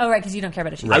 Okay. Oh, right, because you don't care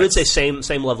about achievements. I would say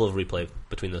same level of replay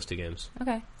between those two games.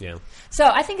 Okay. Yeah, So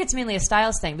I think it's mainly a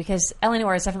styles thing because LA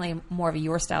Noire is definitely more of a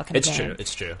your style kind it's of game. true.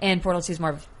 It's true. And Portal 2 is more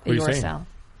of are a you your saying? style.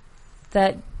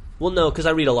 That Well, no, because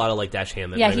I read a lot of like Dash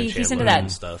Hammond. yeah, Raymond he's into Chandler that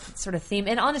and stuff. sort of theme.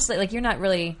 And honestly, like you're not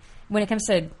really when it comes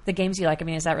to the games you like. I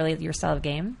mean, is that really your style of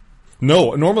game?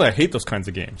 No, normally I hate those kinds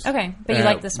of games. Okay, but you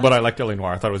like this one. But I liked LA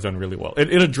Noire. I thought it was done really well.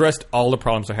 It addressed all the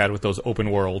problems I had with those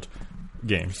open world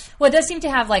games. Well, it does seem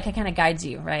to have like it kind of guides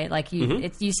you, right? Like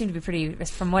you, you seem to be pretty.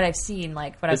 From what I've seen,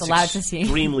 like what I was It's allowed to see.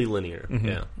 Extremely linear.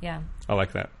 Yeah. Yeah. I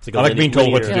like that. like a I like being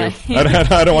told what to do. linear-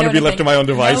 I don't want to You be know left to my own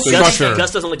device. No. Gus, Sure.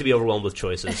 Gus doesn't like to be overwhelmed with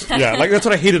choices. Yeah, like that's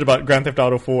what I hated about Grand Theft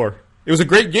Auto 4. It was a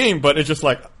great game, but it's just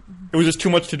like it was just too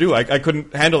much to do. I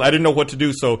couldn't handle it. I didn't know what to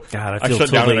do, so God, I feel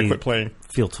shut down and I totally- quit playing.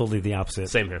 Feel totally the opposite.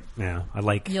 Same here. Yeah, I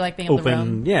like You like being able to open.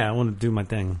 roam? Yeah, I want to do my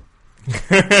thing.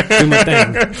 Do my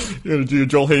thing. You're gonna do your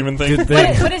Joel Heyman thing. Good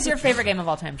thing. What is your favorite game of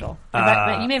all time, Joel?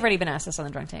 You may have already been asked this on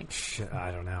the Drunk Tank.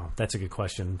 I don't know. That's a good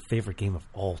question. Favorite game of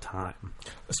all time?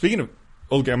 Speaking of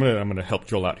old game, I'm gonna help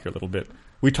Joel out here a little bit.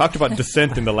 We talked about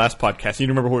Descent in the last podcast. You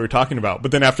remember what we were talking about, but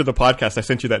then after the podcast, I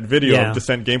sent you that video of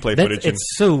Descent gameplay footage.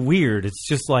 It's so weird. It's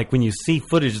just like when you see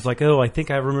footage, it's like, oh, I think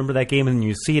I remember that game, and then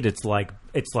you see it, it's like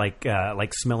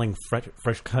smelling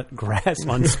fresh cut grass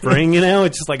on spring. You know,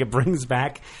 it's just like it brings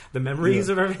back the memories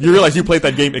of everything. You realize you played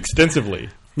that game extensively.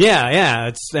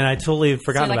 Yeah. And I totally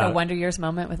forgot like about a Wonder Years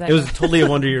moment with that. It was totally a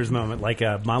Wonder Years moment. Like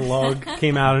a monologue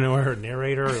came out of nowhere, a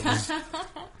narrator. It was,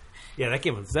 yeah,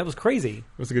 that was crazy. It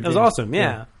was a good. That was game. awesome.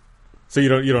 Yeah. So you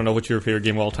don't know what your favorite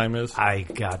game of all time is?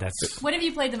 What have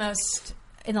you played the most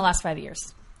in the last 5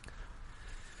 years?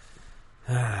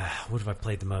 What have I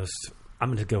played the most? I'm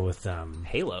going to go with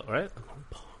Halo, right?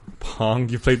 Pong.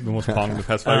 You played the most Pong in the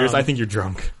past 5 years. I think you're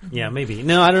drunk. Yeah, maybe.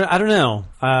 No, I don't know.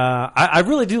 I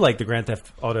really do like the Grand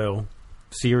Theft Auto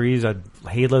series.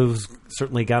 Halo's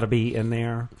certainly got to be in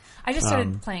there. I just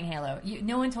started playing Halo.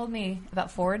 No one told me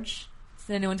about Forge.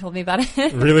 So no one told me about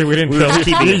it. Really? We didn't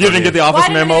tell you? You didn't get the office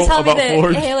memo about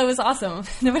Forge? Halo was awesome.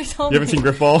 Nobody told me. You haven't seen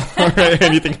Griffball or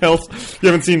anything else? You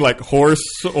haven't seen like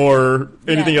Horse or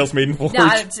anything else made in Forge? No,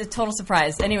 it's a total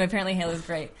surprise. Anyway, apparently Halo's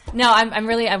great. No,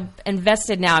 I'm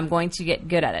invested now. I'm going to get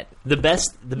good at it. The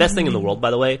best thing in the world, by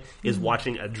the way, is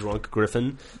watching a drunk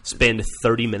Griffin spend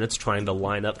 30 minutes trying to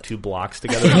line up 2 blocks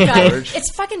together. Oh, God.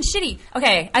 It's fucking shitty.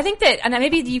 Okay, I think that, and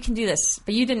maybe you can do this,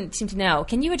 but you didn't seem to know.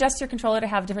 Can you adjust your controller to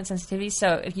have different sensitivities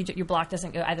so if your block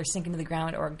doesn't go either sink into the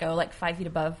ground or go like 5 feet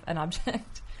above an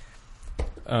object?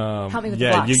 Help me with the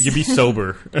blocks. you'd be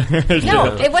sober.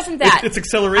 No, it wasn't that. It's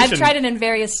acceleration. I've tried it in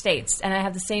various states, and I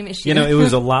have the same issue. You know, it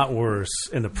was a lot worse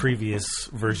in the previous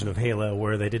version of Halo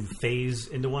where they didn't phase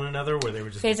into one another, where they were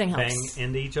just Phasing bang helps.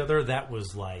 into each other. That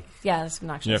was like... Yeah, that's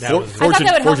obnoxious. Yeah, I thought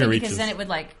that would help me because then it would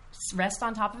like rest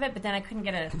on top of it, but then I couldn't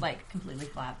get it like completely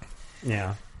flat.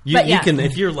 Yeah. You can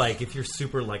if you're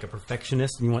super like a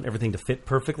perfectionist and you want everything to fit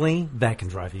perfectly, that can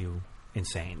drive you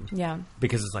insane. Yeah.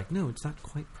 Because it's like, no, it's not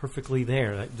quite perfectly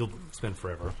there. You'll spend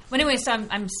forever. Well, anyway, so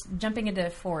I'm jumping into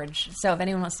Forge. So if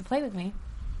anyone wants to play with me,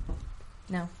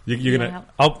 no. You're gonna.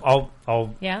 I'll.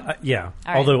 Yeah. Yeah. All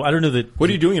right. Although I don't know that.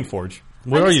 What are you doing in Forge?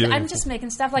 What are you doing? I'm just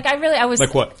making stuff. Like I was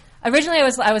like what? Originally, I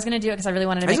was going to do it because I really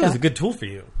wanted to I make think it was a good tool for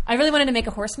you. I really wanted to make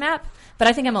a horse map, but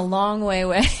I think I'm a long way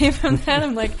away from that.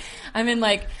 I'm in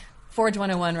like Forge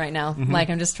 101 right now. Mm-hmm.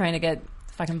 Like I'm just trying to get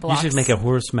fucking blocks. You should make a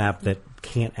horse map that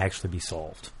can't actually be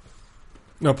solved.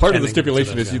 No, part of And the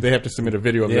stipulation is they have to submit a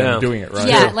video of them doing it, right?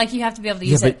 Yeah, like you have to be able to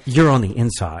use but it. you're on the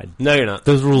inside. No, you're not.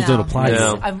 Those rules don't apply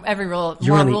to you. Every rule,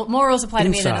 You're more rules apply to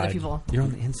me than inside. other people. You're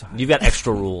on the inside. You've got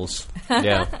extra rules.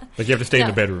 Yeah. Like you have to stay in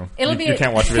the bedroom. You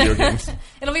can't watch video games.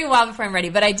 It'll be a while before I'm ready,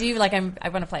 but I do I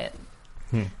want to play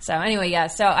it. So anyway, yeah.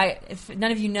 So if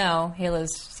none of you know, Halo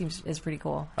is pretty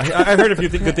cool. I heard a few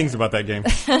good things about that game.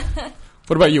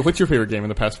 What about you? What's your favorite game in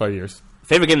the past 5 years?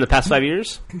 Favorite game in the past 5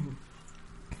 years? I'm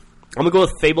going to go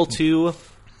with Fable 2,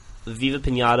 Viva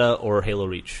Pinata, or Halo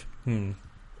Reach.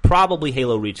 Probably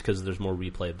Halo Reach because there's more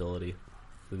replayability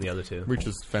than the other two. Reach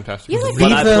is fantastic. You like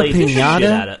But I played the shit Pinata?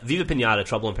 at it. Viva Pinata,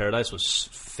 Trouble in Paradise was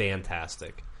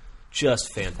fantastic.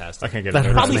 Just fantastic. I can't get That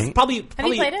it. hurts me. Probably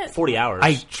played it? 40 hours.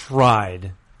 I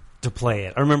tried to play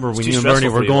it. I remember when too you and Bernie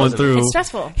stressful were for you, going wasn't it? through. It's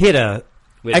stressful. Hit a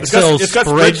Wait, Excel It's got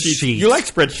spreadsheet. You like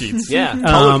spreadsheets. yeah,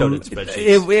 color-coded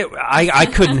spreadsheets. I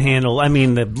couldn't handle. I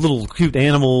mean, the little cute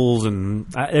animals, and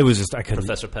it was just I couldn't.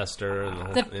 Professor Pester.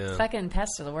 And The fucking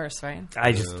pests are the worst, right?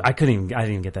 I didn't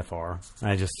even get that far.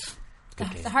 I just. Good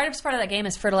game. The hardest part of that game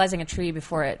is fertilizing a tree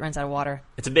before it runs out of water.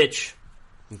 It's a bitch.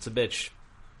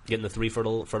 Getting the 3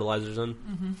 fertilizers in.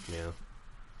 Mm-hmm. Yeah.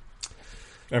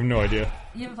 I have no idea.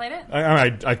 You haven't played it?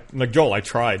 I like Joel. I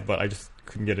tried, but I just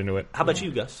couldn't get into it. How about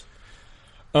you, Gus?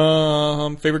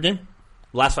 Favorite game?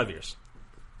 Last 5 years.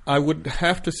 I would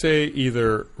have to say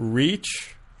either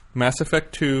Reach, Mass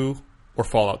Effect 2, or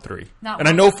Fallout 3. Not And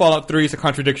I one. know Fallout 3 is a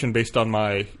contradiction based on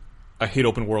I hate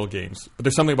open world games, but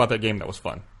there's something about that game that was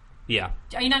fun. Yeah.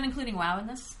 Are you not including WoW in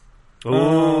this?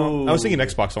 Ooh. I was thinking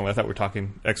Xbox only. I thought we were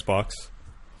talking Xbox.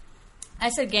 I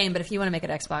said game, but if you want to make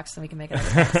it Xbox, then we can make it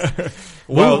Xbox.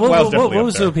 WoW's definitely what up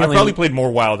was there. so appealing? I probably played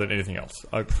more WoW than anything else.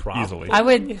 Easily. I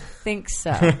would think so.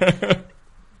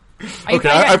 Are you, Okay,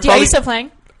 are probably- you still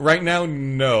playing? Right now,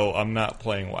 no, I'm not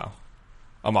playing WoW.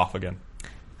 I'm off again.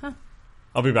 Huh.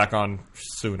 I'll be back on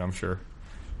soon, I'm sure.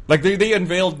 Like, they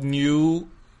unveiled new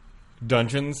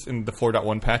dungeons in the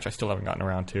 4.1 patch I still haven't gotten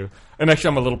around to. And actually,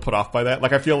 I'm a little put off by that.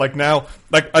 Like, I feel like now...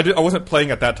 Like, I wasn't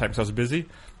playing at that time because I was busy.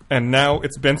 And now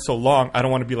it's been so long, I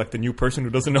don't want to be like the new person who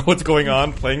doesn't know what's going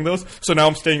on playing those. So now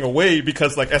I'm staying away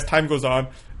because, like, as time goes on,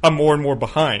 I'm more and more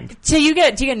behind. So do you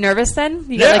get nervous then?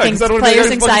 You Yeah, get 'cause I don't wanna players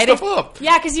make everybody anxiety. stuff up.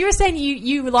 Yeah, because you were saying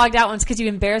you logged out once because you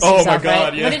embarrassed Oh, yourself. my God,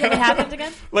 right? yeah. What did it happen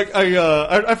again? Like,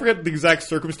 I forget the exact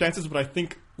circumstances, but I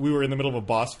think we were in the middle of a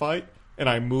boss fight, and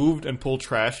I moved and pulled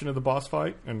trash into the boss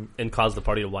fight, and caused the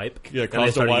party to wipe. Yeah, and caused they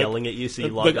the started wipe. yelling at you, so you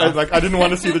Like, logged off. I didn't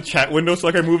want to see the chat window, so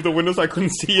like I moved the window so I couldn't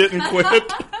see it and quit.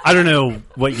 I don't know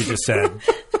what you just said.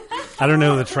 I don't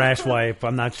know the trash wipe.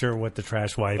 I'm not sure what the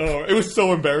trash wipe. Oh, it was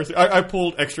so embarrassing. I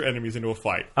pulled extra enemies into a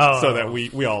fight so that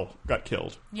we all got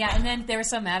killed. Yeah, and then they were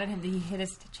so mad at him that he hit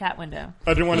his chat window.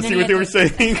 I didn't want And to then see what he they were had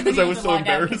to- saying and then because he I had was to so log out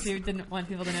embarrassed. because he didn't want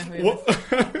people to know who he Well,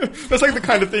 was. that's like the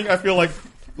kind of thing I feel like.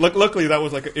 Luckily, that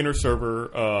was like an inner server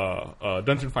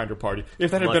Dungeon Finder party.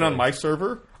 If that had been on my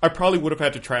server, I probably would have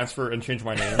had to transfer and change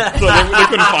my name, so they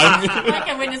couldn't find me. Like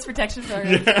a witness protection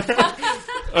program.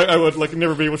 I would like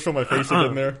never be able to show my face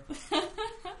in there.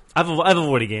 I've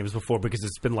avoided games before because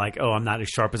it's been like, oh, I'm not as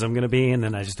sharp as I'm going to be, and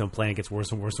then I just don't play, and it gets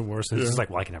worse and worse and worse. And it's Yeah. just like,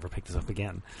 well, I can never pick this up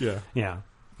again. Yeah.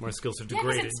 My skills have Yeah,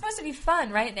 because degraded. it's supposed to be fun,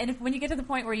 right? And when you get to the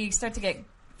point where you start to get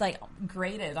like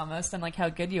graded almost on like how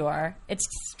good you are, it's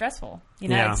stressful. You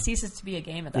know, Yeah. it ceases to be a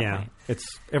game at that Yeah, point. it's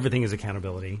everything is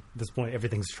accountability. At this point,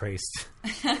 everything's traced. They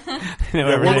know Yeah,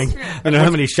 well, everything. that's true. They know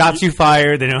how many shots you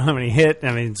fired. They know how many hit.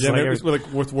 I mean, it's Yeah, like, it's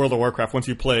like with World of Warcraft, once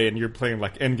you play and you're playing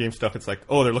like end game stuff, it's like,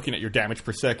 oh, they're looking at your damage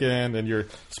per second and your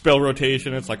spell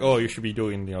rotation. It's like, oh, you should be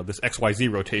doing this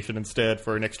XYZ rotation instead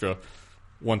for an extra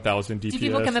 1,000 DPS. Do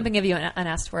people come up and give you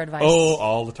unasked for advice? Oh,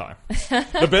 all the time.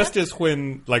 The best is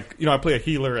when, like, I play a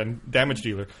healer and damage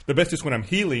dealer. The best is when I'm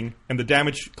healing and the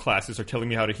damage classes are telling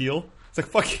me how to heal. It's like,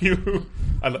 fuck you.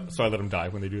 So I let them die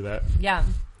when they do that. Yeah,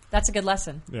 that's a good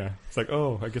lesson. Yeah. It's like,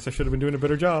 oh, I guess I should have been doing a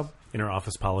better job. inner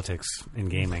office politics in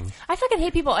gaming. I fucking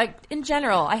hate people. In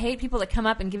general, I hate people that come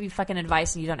up and give you fucking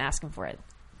advice and you don't ask them for it.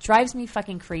 Drives me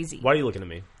fucking crazy. Why are you looking at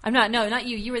me? I'm not. No, not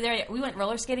you. You were there. We went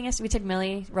roller skating yesterday. We took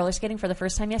Millie roller skating for the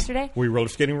first time yesterday. Were you roller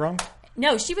skating wrong?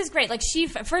 No, she was great. Like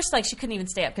at first, like she couldn't even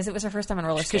stay up because it was her first time on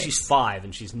roller Because skates. she's 5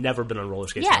 and she's never been on roller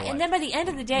skates in Yeah, her life. and then by the end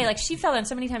of the day, like she fell down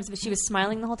so many times, but she was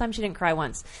smiling the whole time. She didn't cry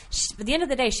once. At the end of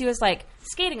the day, she was like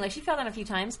skating. Like she fell down a few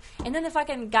times, and then the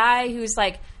fucking guy who's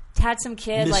like had some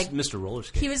kid Mr. Roller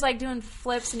Skate. he was like doing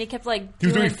flips, and he kept like He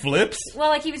was doing flips? Well,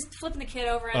 like he was flipping the kid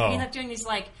over, and Oh. he ended up doing these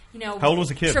like How old was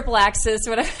the kid? triple axis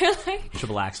or whatever. Like,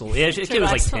 Triple axle. Yeah, the kid triple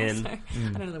was like axel, 10. sorry.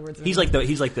 I don't know the words. of He's it. like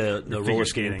the roller figure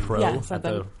skating skating. pro Yeah, at, so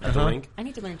the the- rink. I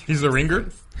need to learn. He's the ringer?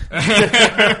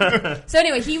 So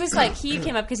anyway, he was like, he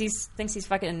came up because he thinks he's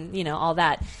fucking, all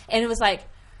that. And it was like,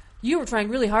 you were trying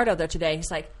really hard out there today.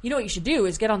 He's like, you know what you should do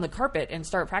is get on the carpet and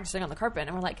start practicing on the carpet.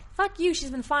 And we're like, fuck you.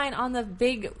 She's been fine on the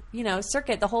big,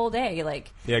 circuit the whole day.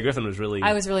 Like, Yeah, Griffin was really.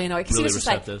 I was really annoyed because really he was just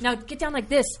receptive. like, now get down like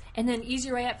this and then ease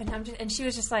your way up. And she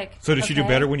was just like, So did she do okay.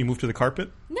 better when you moved to the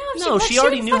carpet? No, she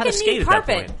already didn't knew how to fucking skate need at that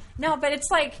carpet. point. No, but it's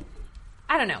like,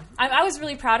 I don't know. I was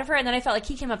really proud of her, and then I felt like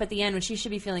he came up at the end when she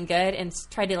should be feeling good and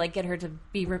tried to like get her to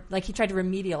be he tried to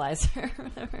remedialize her. Or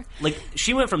whatever. Like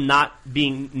she went from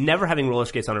never having roller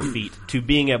skates on her feet to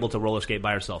being able to roller skate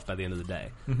by herself by the end of the day.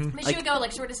 I mean, she would go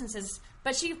like short distances,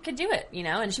 but she could do it,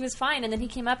 and she was fine. And then he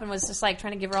came up and was just like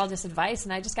trying to give her all this advice,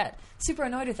 and I just got super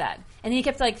annoyed with that. And then he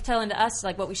kept like telling to us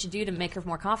like what we should do to make her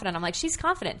more confident. I'm like, she's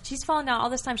confident. She's fallen down all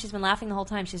this time. She's been laughing the whole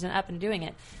time. She's been up and doing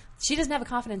it. She doesn't have a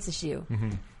confidence issue.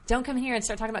 Mm-hmm. Don't come here and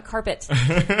start talking about carpet.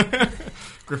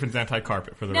 Griffin's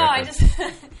anti-carpet for the No, record. I just.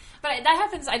 But that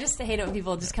happens. I just hate it when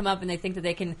people just come up and they think that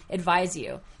they can advise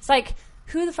you. It's like,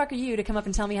 who the fuck are you to come up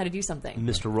and tell me how to do something?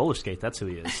 Mr. Roller Skate, that's who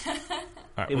he is. All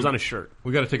right, It was on his shirt.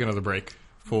 We got to take another break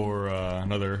for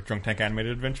another Drunk Tank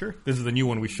animated adventure. This is the new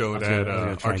one we showed I was at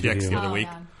gonna try and give RTX you- the other Oh, week.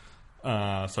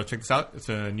 God. So check this out. It's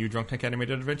a new Drunk Tank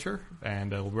animated adventure,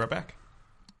 and we'll be right back.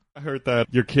 I heard that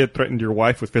your kid threatened your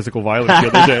wife with physical violence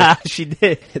the other day. She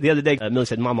did. The other day, Millie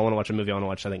said, Mom, I want to watch a movie. I want to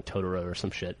watch, I think, Totoro or some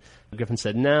shit. Griffin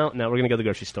said, No, we're going to go to the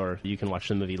grocery store. You can watch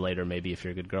the movie later, maybe, if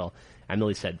you're a good girl. And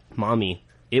Millie said, Mommy,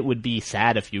 it would be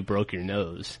sad if you broke your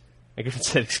nose. And Griffin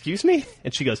said, Excuse me?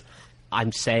 And she goes,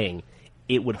 I'm saying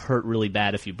it would hurt really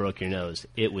bad if you broke your nose.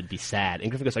 It would be sad.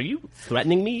 And Griffin goes, Are you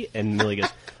threatening me? And Millie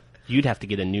goes, You'd have to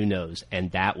get a new nose,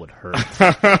 and that would hurt.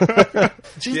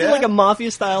 She's doing like a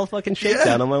mafia-style fucking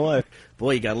shakedown on my wife.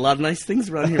 Boy, you got a lot of nice things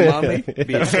around here, Mommy.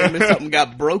 Be ashamed if something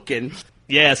got broken.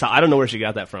 Yeah, so I don't know where she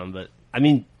got that from, but I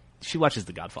mean, She watches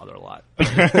The Godfather a lot.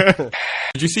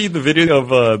 Did you see the video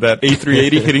of that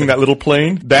A380 hitting that little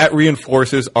plane? That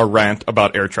reinforces our rant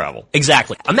about air travel.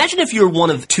 Exactly. Imagine if you're one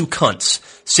of two cunts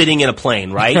sitting in a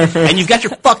plane, right? And you've got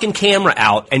your fucking camera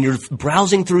out and you're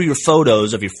browsing through your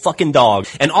photos of your fucking dog,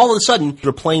 and all of a sudden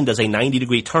your plane does a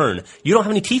 90-degree turn. You don't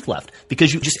have any teeth left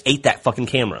because you just ate that fucking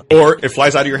camera. Or it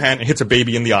flies out of your hand and hits a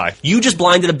baby in the eye. You just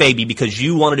blinded a baby because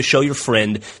you wanted to show your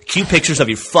friend cute pictures of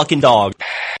your fucking dog.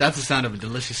 That's the sound of a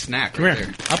delicious snack Come right here.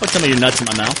 there. I'll put some of your nuts in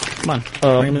my mouth. Come on.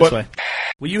 Bring them but- this way.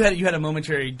 Well, you had a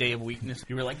momentary day of weakness.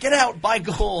 You were like, get out, buy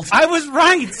gold. I was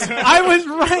right. I was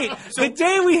right. The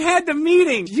day we had the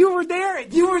meeting, you were there.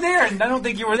 You were there, and I don't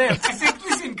think you were there. I said,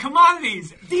 listen,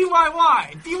 commodities,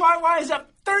 DIY is up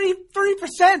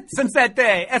 30% since that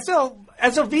day.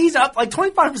 SLV's up like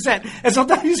 25%.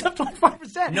 SLW's up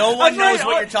 25%. No one I'm knows right,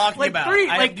 what you're talking about.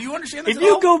 Do you understand this If at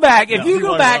all? you go back,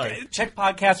 DIY. check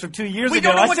podcasts from 2 years We ago.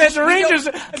 don't know I what said this- the we Rangers.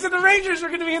 don't- I said the Rangers are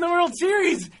going to be in the World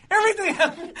Series. Everything.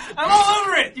 I'm all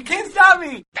over it. You can't stop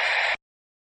me.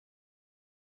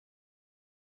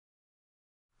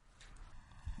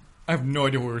 I have no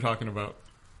idea what we were talking about.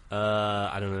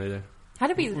 I don't know either. How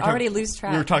did we already lose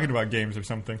track? We were talking about games or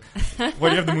something. Why do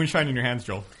you have the moonshine in your hands,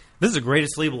 Joel? This is the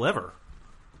greatest label ever.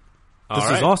 This All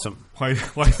is right. awesome. Why is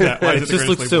that? Why is It it the just greatest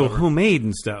looks so label ever? homemade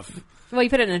and stuff. Well, you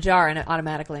put it in a jar and it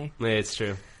automatically. Yeah, it's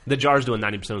true. The jar's doing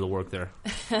 90% of the work there.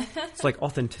 It's like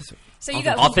authenticity. So you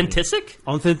got Authentic?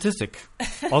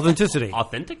 Authenticity.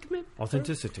 Authentic, man?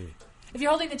 Authenticity. If you're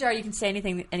holding the jar, you can say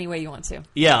anything any way you want to.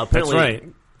 Yeah, apparently. That's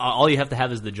right. All you have to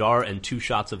have is the jar and 2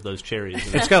 shots of those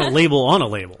cherries. It's got a label on a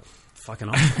label. Fucking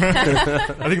awesome.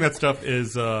 I think that stuff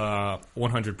is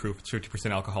 100 proof. It's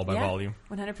 50% alcohol by volume.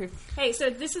 100 proof. Hey,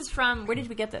 so this is from, where did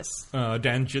we get this?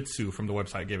 Dan Jitsu from the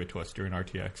website gave it to us during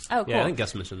RTX. Oh, cool. Yeah, I think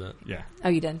Gus mentioned that. Yeah. Oh,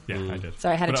 you did? Yeah, I did.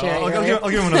 Sorry, I had a But cherry I'll earlier.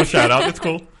 give him another shout out. It's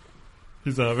cool.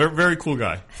 He's a very, very cool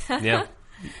guy. Yeah.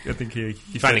 I think he's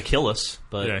trying to kill us,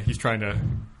 but yeah, he's trying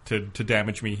to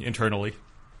damage me internally.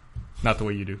 Not the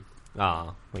way you do.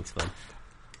 Ah, thanks, man.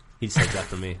 He said that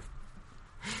for me.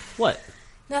 What?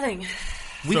 Nothing.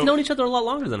 We've known each other a lot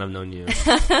longer than I've known you.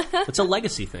 It's a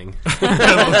legacy thing.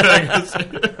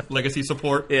 Legacy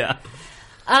support. Yeah.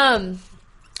 I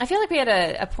feel like we had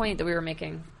a point that we were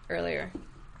making earlier.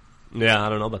 Yeah, I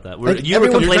don't know about that. Like, You were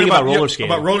everyone- complaining about roller yeah,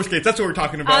 skating. About roller skates. That's what we're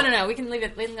talking about. Oh, no. We can leave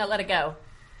it. We can let it go.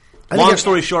 Long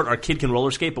story short, our kid can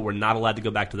roller skate, but we're not allowed to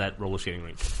go back to that roller skating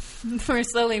rink. We're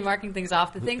slowly marking things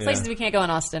off. The places we can't go in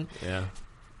Austin. Yeah.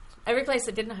 Every place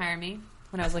that didn't hire me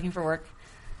when I was looking for work.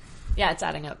 Yeah, it's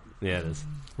adding up. Yeah, it is.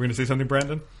 We're going to say something,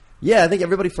 Brandon? Yeah, I think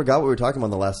everybody forgot what we were talking about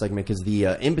in the last segment because the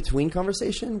in-between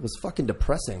conversation was fucking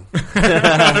depressing.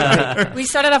 We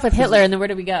started off with Hitler, and then where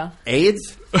did we go?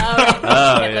 AIDS?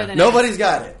 Hitler, then Nobody's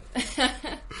got it.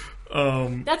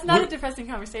 That's not a depressing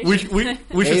conversation. We should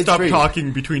AIDS stop free.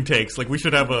 talking between takes. Like, we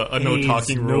should have a no AIDS,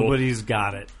 talking rule. Nobody's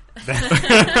got it.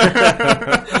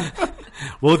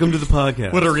 Welcome to the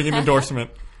podcast. What a ringing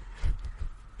endorsement.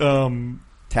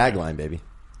 Tagline, baby.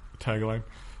 Tagline.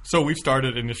 So we've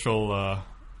started initial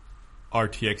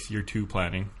RTX year 2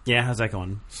 planning. Yeah, how's that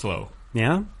going? Slow.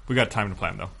 Yeah? We got time to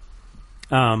plan, though.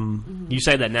 You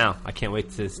say that now. I can't wait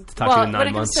to talk to you Well, in 9 when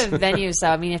it months. comes to venues, though,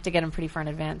 I mean, you have to get them pretty far in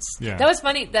advance. Yeah. That was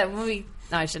funny that when we...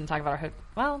 No, I shouldn't talk about our...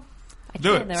 Well, I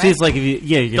Do can, it. though, See, right? it's like if you...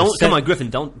 Yeah, you're Don't come on, Griffin.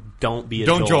 Don't be a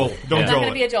Don't Joel. Joel. Don't I'm not Joel. going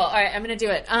to be a Joel. All right, I'm going to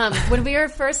do it. When we were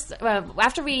first,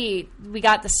 after we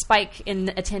got the spike in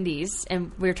attendees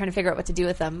and we were trying to figure out what to do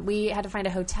with them, we had to find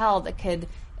a hotel that could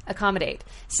accommodate.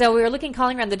 So we were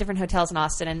calling around the different hotels in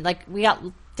Austin, and we got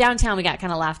downtown. We got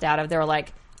kind of laughed out of. They were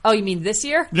like, "Oh, you mean this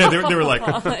year?" Yeah, they were like...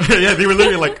 yeah, they were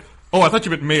literally like, oh, I thought you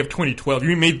meant May of 2012. You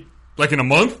mean May, like, in a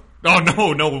month?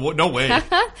 Oh, no way. And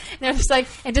they're just like,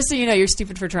 and just so you know, you're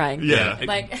stupid for trying. Yeah.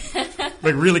 Like...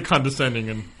 Like, really condescending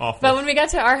and awful. But when we got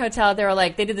to our hotel, they were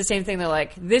like, they did the same thing. They're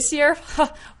like, this year?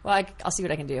 Well, I'll see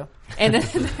what I can do. And then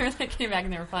they were came back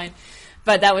and they were fine.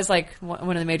 But that was one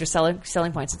of the major selling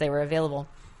points that they were available.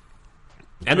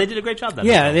 And they did a great job that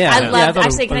Yeah, night. yeah. I yeah, loved. thought it-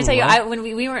 Actually, can I thought tell it you? was well. When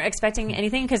we weren't expecting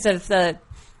anything because of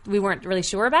we weren't really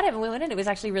sure about it. When we went in, it was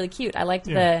actually really cute. I liked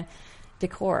the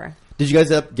decor. Did you guys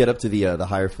get up to the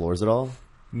higher floors at all?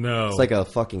 No. It's like a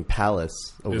fucking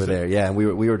palace over Is it? there. Yeah, and we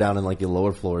were down in the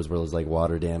lower floors where there was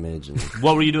water damage. And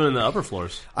What were you doing in the upper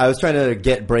floors? I was trying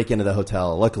to break into the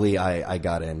hotel. Luckily, I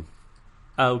got in.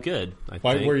 Oh, good.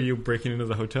 Why think. were you breaking into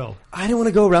the hotel? I didn't want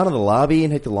to go around in the lobby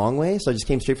and hit the long way, so I just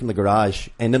came straight from the garage.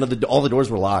 And then all the doors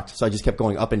were locked, so I just kept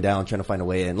going up and down trying to find a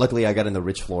way in. Luckily, I got in the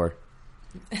rich floor.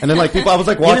 And then like people, I was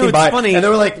like You know, walking it's by, funny. and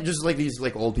there were like just like these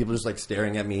like old people just like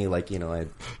staring at me, like It's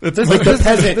like the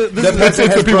peasant. The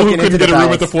peasant the has people who broken couldn't into get the a room at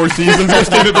palace. the Four Seasons. They're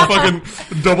staying at the fucking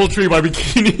DoubleTree by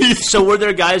bikinis. So were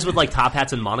there guys with like top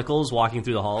hats and monocles walking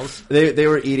through the halls? They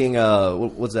were eating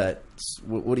what's that?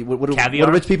 What do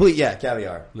Caviar? rich people eat? Yeah,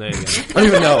 caviar. There you go. I don't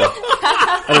even know.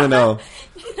 I don't even know.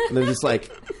 And they're just like,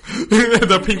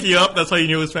 The pinky up. That's how you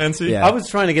knew it was fancy. Yeah. I was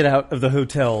trying to get out of the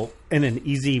hotel in an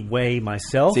easy way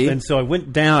myself, See? and so I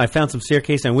went down. I found some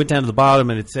staircase, and I went down to the bottom,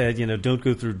 and it said, "Don't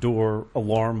go through door.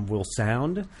 Alarm will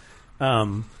sound."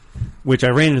 Which I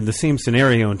ran into the same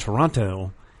scenario in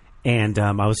Toronto, and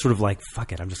I was sort of like,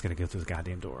 "Fuck it, I'm just going to go through the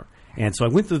goddamn door." And so I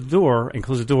went through the door and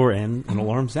closed the door, and an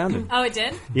alarm sounded. Oh, it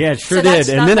did? Yeah, it sure So that's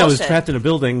did. not And then I was bullshit. trapped in a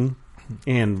building,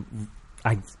 and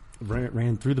I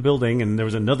ran through the building, and there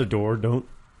was another door. Don't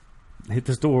hit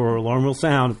this door, alarm will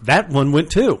sound. That one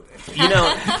went too. You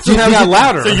know, Somehow got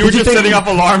louder. So you were just setting off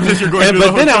alarms as you're going through the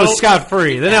But then I hotel? was scot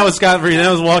free. Then I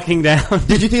was walking down.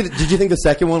 did you think the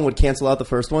second one would cancel out the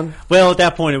first one? Well, at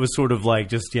that point, it was sort of like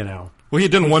just Well, he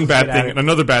had done one Let's bad get at thing it. and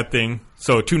another bad thing.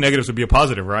 So 2 negatives would be a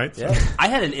positive, right? Yeah. I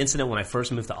had an incident when I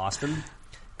first moved to Austin,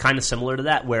 kind of similar to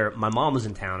that, where my mom was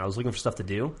in town. I was looking for stuff to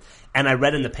do, and I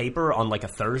read in the paper on like a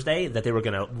Thursday that they were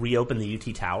going to reopen the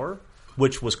UT Tower,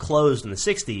 which was closed in the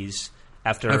 60s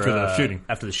after the shooting.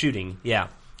 After the shooting, yeah.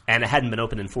 And it hadn't been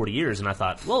open in 40 years, and I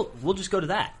thought, well, we'll just go to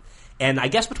that. And I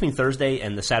guess between Thursday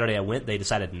and the Saturday I went, they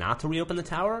decided not to reopen the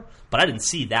tower, but I didn't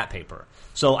see that paper.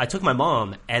 So I took my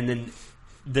mom, and then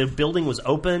the building was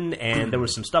open, and there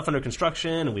was some stuff under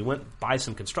construction, and we went by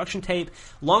some construction tape.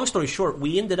 Long story short,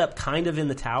 we ended up kind of in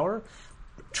the tower,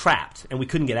 trapped, and we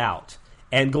couldn't get out.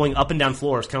 And going up and down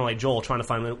floors, kind of like Joel, trying to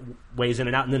find ways in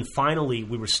and out. And then finally,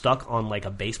 we were stuck on like a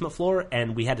basement floor,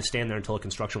 and we had to stand there until a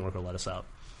construction worker let us out.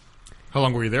 How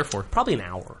long were you there for? Probably an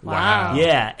hour. Wow.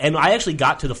 Yeah, and I actually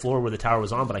got to the floor where the tower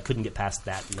was on, but I couldn't get past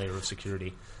that layer of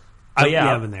security.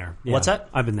 yeah, I've been there. Yeah. What's that?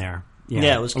 I've been there.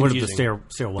 Yeah, it was I went up the confusing.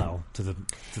 stairwell to the.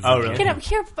 Oh, really?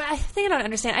 Here, but I think I don't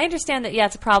understand. I understand that, yeah,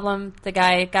 it's a problem. The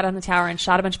guy got on the tower and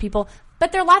shot a bunch of people.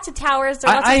 But there are lots of towers.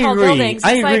 There are lots I of tall agree. buildings.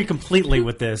 I It's agree like- completely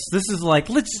with this. This is like,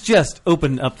 let's just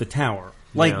open up the tower.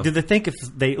 Like, Yeah. did they think if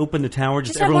they open the tower,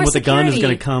 just have everyone more with a gun is security.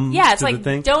 going to come Yeah, it's to like, the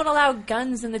thing? don't allow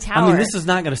guns in the tower. I mean, this is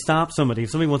not going to stop somebody.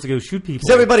 If somebody wants to go shoot people.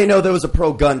 Does everybody know there was a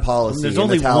pro-gun policy There's in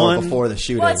only the tower one- before the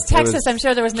shooting? well, it's There Texas. was- I'm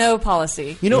sure there was no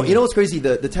policy. You know what's crazy?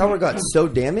 The tower got so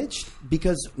damaged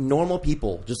because normal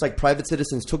people, just like private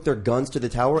citizens, took their guns to the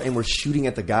tower and were shooting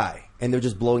at the guy, and they're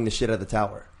just blowing the shit out of the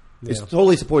tower. It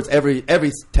totally supports every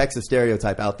Texas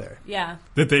stereotype out there. Yeah.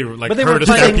 That they like But they heard were a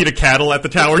fighting- stampede of cattle at the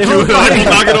tower They too. were and fighting-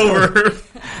 knock it over.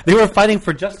 They were fighting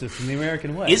for justice in the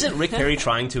American way. Isn't Rick Perry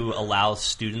trying to allow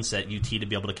students at UT to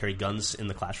be able to carry guns in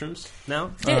the classrooms now?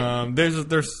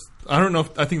 There's I don't know.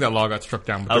 I think that law got struck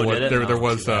down, but Oh, there did was, it? there, there Oh,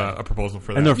 was too bad. a proposal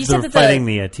for And that. they're, You said they're that fighting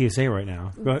the TSA right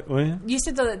now. You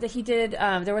said that he did.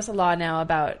 There was a law now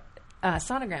about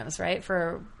sonograms, right,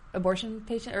 for abortion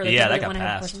patients. Or like Yeah, people that got wanna have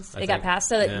passed, abortions. I It got think. passed.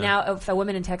 So that Yeah. now, if a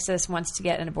woman in Texas wants to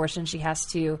get an abortion, she has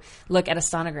to look at a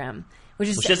sonogram, which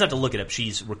is Well, she doesn't have to look it up.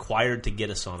 She's required to get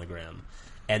a sonogram,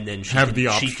 and then she Have can, the she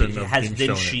option can, of has, being then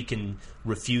shown she it. can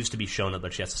refuse to be shown it,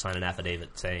 but she has to sign an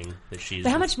affidavit saying that she's.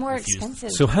 But how much more refused.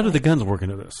 expensive? So how do the guns work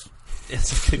into this?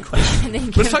 It's a good question. And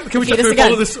then Let's talk, can we feed us a follow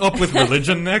gun. this up with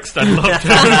religion next? I'd love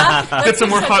to get some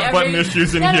more Let's hot touch button every-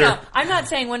 issues in no, here. No. I'm not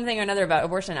saying one thing or another about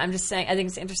abortion. I'm just saying I think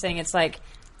it's interesting. It's like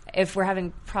if we're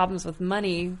having problems with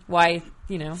money, why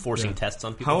Forcing tests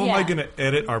on people. How am I Yeah. going to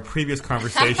edit our previous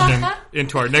conversation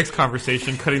into our next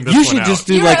conversation, cutting this You one should out? just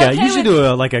do You're like okay you should with-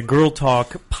 do like a girl talk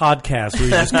podcast where you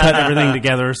just cut everything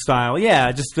together style. Yeah,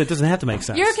 it doesn't have to make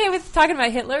sense. You're okay with talking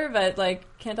about Hitler, but like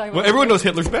can't talk about. Well, everyone Hitler? knows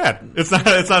Hitler's bad. It's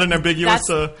not an ambiguous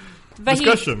That's- But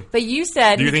discussion. but you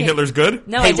said. Do you think can't- Hitler's good?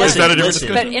 No, Hey, I don't. Is that a different listen.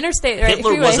 discussion? But interstate right,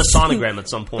 Hitler was freeways- a sonogram at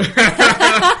some point.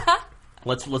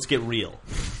 Let's get real.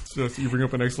 So you bring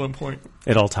up an excellent point.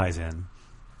 It all ties in.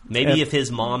 Maybe if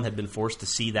his mom had been forced to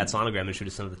see that sonogram and she would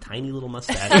have sent her the tiny little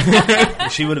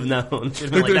mustache, she would have known. She'd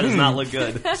have been like, that does not look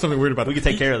good. Something weird about We it. could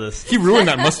take care of this. He ruined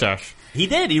that mustache. He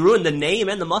did. He ruined the name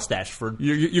and the mustache for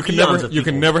You can eons never of you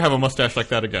can people. never have a mustache like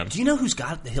that again. Do you know who's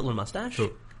got the Hitler mustache?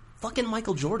 Who? Fucking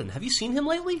Michael Jordan. Have you seen him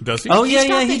lately? Does he? Oh, He's yeah,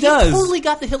 got yeah, the- he does. totally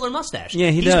got the Hitler mustache.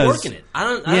 Yeah, he he's does. working it. I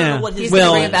don't Yeah. know what his He's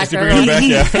Well, gonna bring it back is he to bringing it back?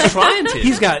 Yeah. He's trying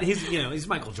to. He's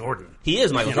Michael Jordan. He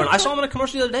is Michael Jordan. I saw him in a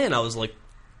commercial the other day, and I was like,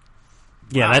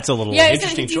 Yeah, that's a little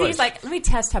interesting he's choice. like, let me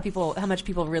test how much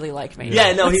people really like me.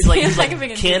 Yeah, no, he's Let's like, see if I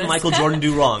do can this. Michael Jordan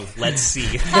do wrong? Let's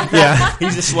see. Yeah.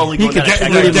 He's just slowly He going could down a get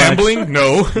checklist. really Gambling?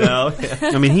 No. No.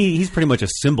 Yeah. I mean, he's pretty much a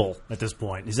symbol at this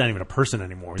point. He's not even a person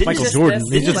anymore. He's Didn't Michael just- Jordan.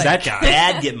 Didn't He's just his that guy.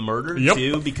 dad get murdered Yep.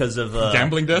 too because of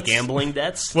Gambling debts? Gambling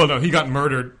debts Well, no, he got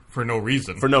murdered for no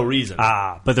reason. for no reason.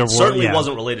 But there Certainly yeah.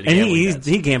 wasn't related to and gambling he debts.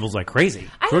 he gambles like crazy.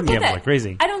 I don't Jordan get gambles that. like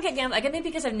crazy. I don't get gambling. Like, maybe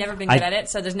because I've never been I- good at it,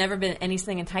 so there's never been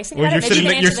anything enticing Well, about you're it. Maybe sitting,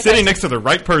 you can you're answer the sitting question. next to the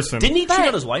right person. Didn't he cheat But-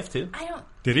 on his wife too? I don't.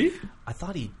 Did he? I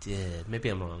thought he did. Maybe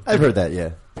I'm wrong. I've heard that. Yeah.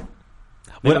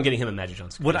 Maybe I'm getting him and Magic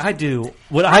Johnson. What I do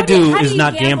How do is you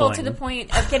not gamble gambling. to the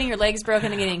point of getting your legs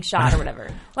broken and getting shot or whatever.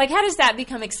 Like, how does that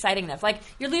become exciting enough? Like,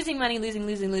 you're losing money,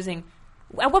 losing.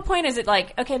 At what point is it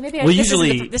like, okay, maybe Well, this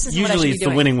usually this is what I should it's be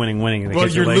the doing. winning that Well,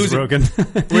 gets your you're legs losing.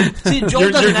 broken. See, Joel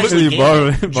You're- doesn't you're actually losing-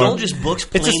 gamble. borrow- Joel just books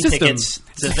It's a plane system. tickets to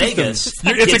It's a system. Vegas, It's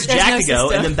gets there's Jack no to go,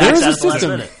 system. and then There backs is out a at the last system.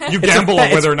 minute. You It's gamble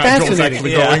on whether or not Joel's fascinating.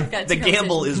 actually Yeah. going. Got The two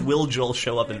gamble competitions. is will Joel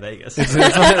show up in Vegas? That's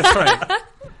right.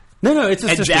 No, it's a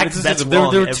And system. Jack It's a bets system. There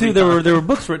wrong were every two. time. There were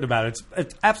books written about it.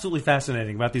 It's absolutely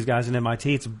fascinating about these guys in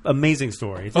MIT. It's an amazing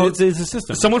story. It's, Oh, it's a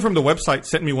system. Someone from the website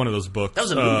sent me one of those books. That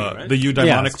was a movie, right? The yeah,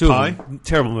 Eudaimonic it's two of Pie. them.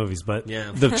 Terrible movies, but Yeah.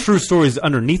 the true stories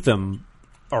underneath them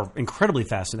are incredibly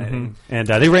fascinating. And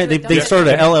they Yeah.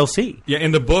 started an LLC. Yeah,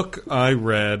 in the book I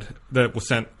read that was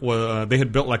sent, they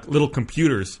had built like little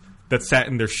computers that sat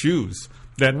in their shoes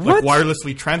that like What?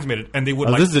 wirelessly transmitted, and they would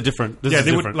Oh, like this is a different. This yeah, is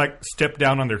they different. would like step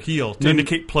down on their heel to No,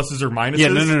 indicate pluses or minuses. Yeah,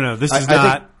 no. This is I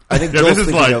not. I think Yeah, Joel's this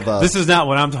is thinking like- of. This is not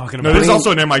what I'm talking No, about. this is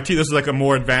also an MIT. This is like a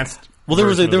more advanced. Well, there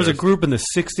was version a of theirs. group in the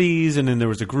 '60s, and then there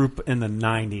was a group in the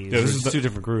 '90s. Yeah, this There's is the- two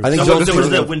different groups. I think So Joel's there was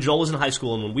thinking of- when Joel was in high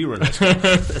school and when we were in high school,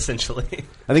 essentially.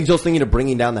 I think Joel's thinking of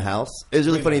Bringing Down the House. It was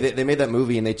really funny. They made that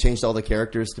movie and they changed all the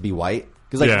characters to be white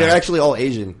because Yeah. they're actually all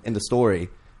Asian in the story.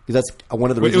 Because that's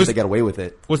one of the Wait, it reasons was- they got away with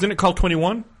it. Wasn't it called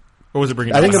 21? Or was it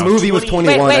Bringing I Down think the House? movie was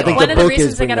 21. Wait, I think one the of the book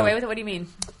reasons is they got Bringing away Down- with it. What do you mean?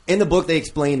 In the book, they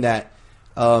explained that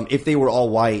if they were all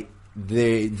white,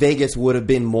 Vegas would have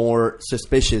been more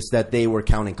suspicious that they were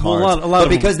counting Well, cards. a lot but of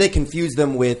because they confused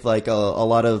them with like a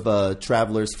lot of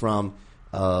travelers from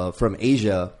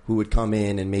Asia who would come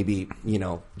in and maybe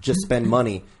just spend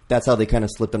money, that's how they kind of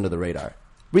slipped under the radar.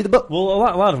 Read the book. Well,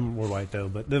 a lot of them were white though,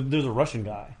 but there's a Russian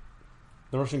guy.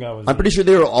 The Russian guy was. I'm pretty sure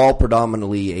they were all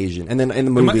predominantly Asian, and then in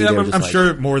the movie, they were just I'm like,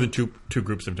 sure more than two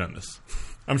groups have done this.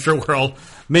 I'm sure we're all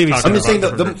Maybe talking so. I'm just saying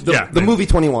about the different groups. Yeah, the movie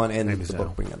 21 and Maybe the so.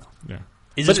 book Bring Down. Yeah.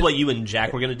 Is this what you and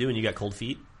Jack were going to do and you got cold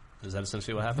feet? Is that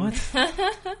essentially what happened?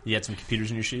 What? You had some computers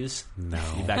in your shoes? No.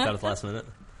 You backed out at the last minute?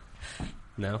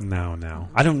 No? No.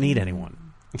 I don't need anyone.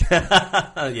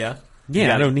 Yeah.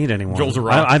 Yeah, I don't need anyone. Joel's a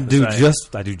rock. I do That's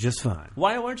right. I do just fine.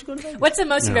 Why aren't you going to Vegas? What's the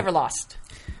most you've No. ever lost?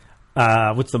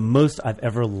 What's the most I've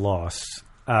ever lost?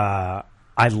 I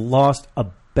lost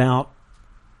about.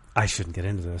 I shouldn't get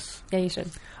into this. Yeah, you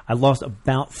should. I lost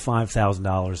about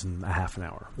 $5,000 in a half an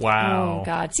hour. Wow. Oh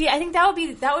God! See, I think that would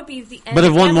be the end. But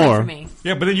of if one gambling more. for me.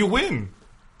 Yeah, but then you win.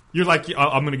 You're like,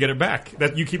 I'm going to get it back.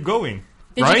 That you keep going.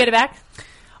 Did right? you get it back?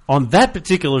 On that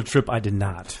particular trip, I did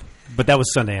not. But that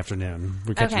was Sunday afternoon.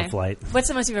 We're catching Okay. a flight. What's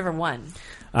the most you've ever won?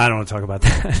 I don't want to talk about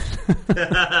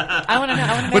that. I want to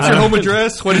know. What's your home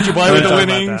address? What did you buy I with don't the wanna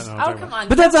talk about winnings? that. I don't Oh, talk come about on.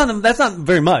 But that's not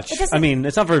very much. It doesn't- I mean,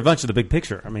 it's not very much of the big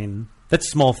picture. I mean, that's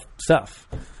small stuff.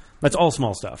 That's all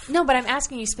small stuff. No, but I'm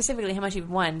asking you specifically how much you've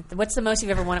won. What's the most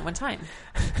you've ever won at one time?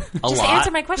 A Just lot.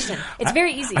 answer my question. It's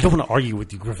very easy. I don't want to argue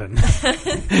with you, Griffin.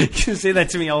 You say that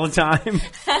to me all the time.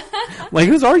 Like,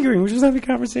 who's arguing? We're just having a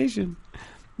conversation.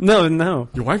 No.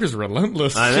 Your wife is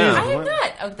relentless. I know. I am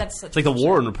not. Oh, that's such It's like the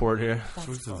Warren report here.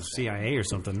 CIA or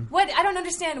something. What? I don't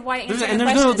understand why There's answering the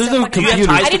no question is so fucking computers.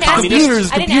 hard. I didn't ask you.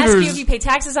 Computers, I didn't ask you computers. if you pay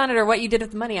taxes on it or what you did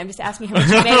with the money. I'm just asking you how much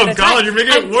you made at Oh a God, time. you're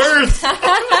making it worse.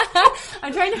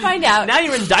 I'm trying to find out. Now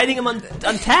you're indicting him on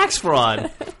tax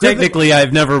fraud. Technically,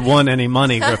 I've never won any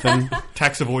money, Griffin.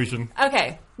 Tax evasion.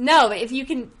 Okay. No, but if you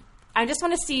can, I just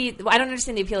want to see. I don't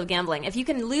understand the appeal of gambling. If you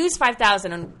can lose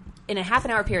 $5,000 in a half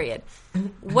an hour period,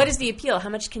 what is the appeal? How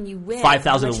much can you win?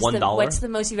 $5,001? What's the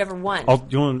most you've ever won?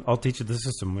 I'll teach you the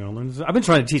system. We all learn this. I've been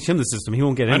trying to teach him the system. He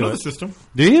won't get I into know it. the system.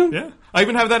 Do you? Yeah, I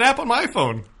even have that app on my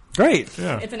iPhone. Great.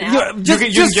 Yeah. It's an Yeah, app. You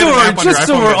can just get an app on your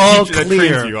so iPhone we're that all teaches- that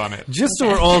trains clear. you on it. Just so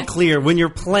we're all clear, when you're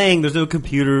playing, there's no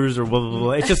computers or blah blah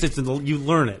blah. It's just you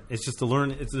learn it. It's just to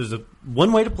learn. There's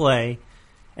one way to play,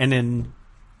 and then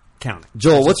count.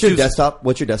 Joel, what's your Choose- desktop?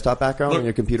 What's your desktop background Look, on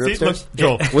your computer see, upstairs? look,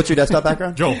 Joel. What's your desktop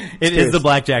background? Joel. It is the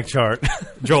blackjack chart.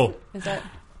 Joel. Is that?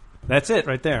 That's it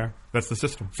right there That's the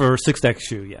system. for 6-deck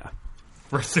shoe. Yeah,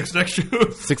 For a 6-deck shoes.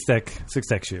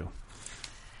 6-deck shoe.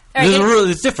 All right, There's a it- rule.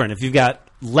 It's different. If you got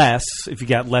less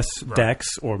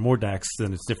decks or more decks,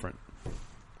 then it's different.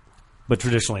 But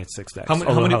traditionally, it's 6 decks. How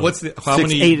many? What's the? How six,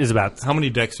 many? 8 is about. How many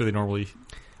decks do they normally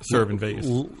serve in Vegas?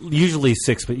 Usually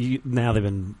 6, but now they've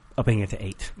been upping it to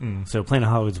 8. So Planet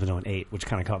Hollywood's been doing 8, which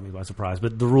kind of caught me by surprise.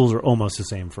 But the rules are almost the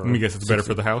same for. Let me guess, it's better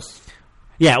for the house.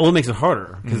 Yeah, well, it makes it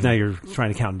harder because now you're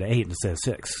trying to count into 8 instead of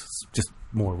 6. It's just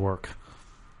more work.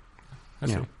 I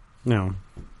see. No,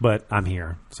 but I'm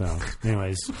here. So,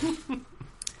 anyways.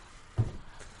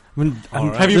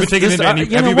 Have you been taken into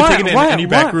any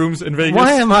back rooms in Vegas?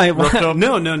 Why am I?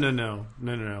 No.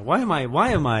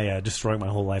 Why am I destroying my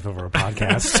whole life over a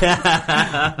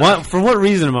podcast? For what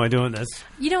reason am I doing this?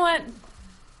 You know what?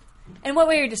 In what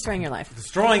way are you destroying your life?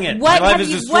 Destroying it. What My life have is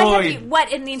you? destroyed.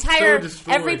 What in the entire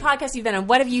destroyed. every podcast you've been on?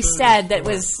 What have you said that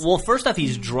was? Well, first off,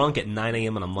 he's drunk at 9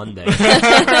 a.m. on a Monday.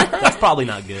 That's probably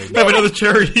not good. Have another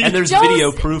charity. And there's Joel's-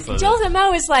 video proof of Joel's it.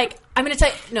 MO is like, I'm going to tell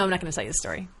you. No, I'm not going to tell you the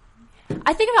story.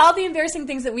 I think of all the embarrassing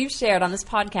things that we've shared on this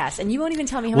podcast, and you won't even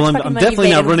tell me how much Well, fucking I'm money definitely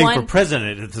you made not running in for one.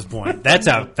 president at this point. That's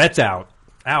out. That's out.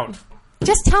 Out.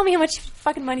 Just tell me how much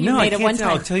fucking money you No, I made at can't one tell.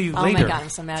 time. I'll tell you oh later. my god, I'm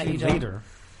so mad at you, Joel. Later.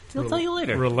 He'll tell you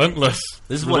later. Relentless.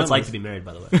 This is what it's like to be married,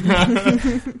 by the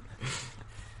way.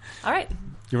 All right,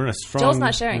 You're in a strong. Joel's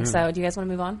not sharing. So, do you guys want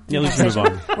to move on? Yeah, let's move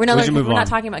on. We're not. We should move We're on. not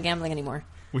talking about gambling anymore.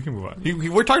 We can move on.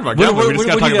 We're talking about What, gambling. We just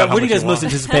got to talk about how what are much you guys most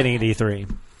want. anticipating at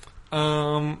E3?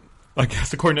 I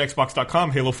guess according to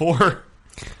Xbox.com, Halo 4.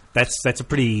 That's a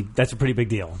pretty big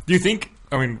deal. Do you think?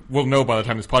 I mean, we'll know by the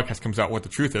time this podcast comes out what the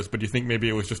truth is. But do you think maybe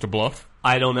it was just a bluff?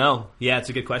 I don't know. Yeah, it's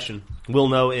a good question. We'll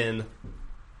know in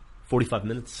 45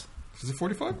 minutes. Is it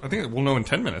 45? I think we'll know in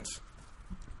 10 minutes.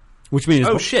 Which means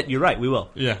Oh, shit, you're right. We will.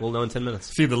 Yeah. We'll know in 10 minutes.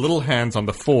 See the little hands on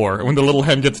the 4, and when the little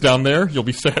hand gets down there, you'll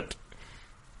be set.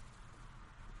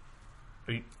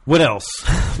 what else?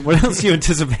 What else are you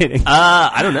anticipating?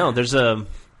 I don't know. There's a...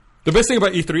 The best thing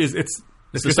about E3 is it's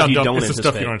the just stuff you out- don't it's the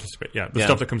stuff you anticipate. don't anticipate. Yeah, the Yeah.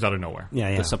 stuff that comes out of nowhere.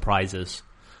 yeah. The surprises.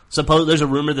 Suppose there's a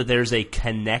rumor that there's a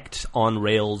Kinect on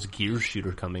Rails gear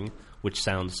shooter coming, which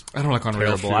sounds I don't like on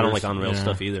rails. terrible. I don't like on rails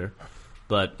stuff either.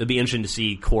 But it'd be interesting to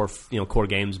see core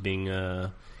games being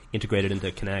integrated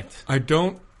into Kinect.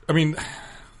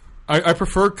 I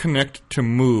prefer Kinect to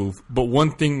Move, but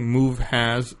one thing Move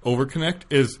has over Kinect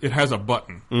is it has a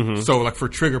button. So, like for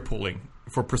trigger pulling,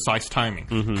 for precise timing.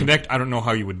 Kinect, I don't know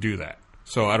how you would do that.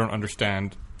 So I don't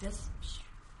understand.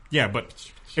 Yeah,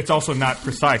 but it's also not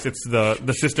precise. It's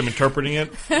the system interpreting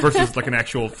it versus like an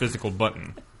actual physical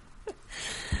button.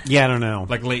 Yeah, I don't know.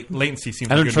 Like latency seems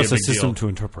I don't like trust a the big system deal. to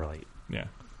interpolate. Yeah.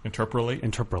 Interpolate?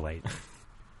 Interpolate.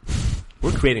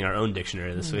 We're creating our own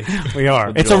dictionary this week. We are.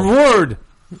 With It's a Joel. word.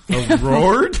 A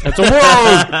roared? It's a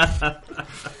word.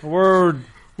 A word.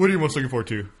 What are you most looking forward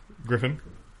to, Griffin?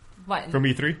 What? From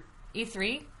E3?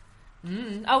 E3?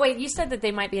 Oh, wait, you said that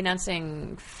they might be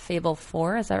announcing Fable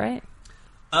 4, is that right?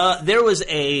 There was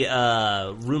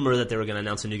a rumor that they were going to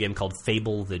announce a new game called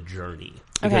Fable: The Journey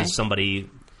because Okay. somebody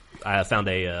found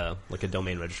a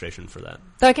domain registration for that.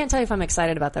 Though I can't tell you if I'm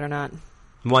excited about that or not.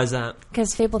 Why is that?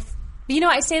 Because Fable...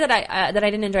 I say that I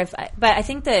didn't enjoy... But I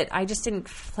think that I just didn't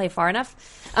play far enough.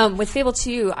 With Fable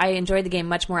 2, I enjoyed the game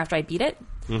much more after I beat it.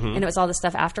 And it was all the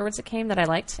stuff afterwards that came that I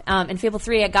liked. In Fable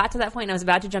 3, I got to that point and I was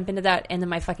about to jump into that, and then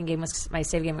my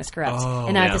save game was corrupt.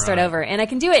 And now I have to start over. And I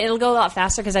can do it. It'll go a lot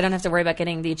faster because I don't have to worry about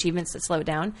getting the achievements that slow it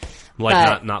down.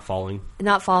 Like not falling.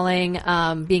 Not falling,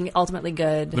 being ultimately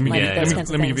good. Let me those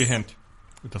kinds of give you a things. hint.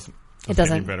 It doesn't. It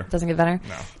doesn't. Get better. Doesn't get better?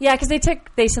 No. Yeah, because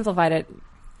they simplified it.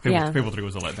 Fable 3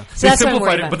 was a letdown. So They that's what I'm simplified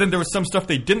worried it, about. but then there was some stuff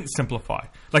they didn't simplify.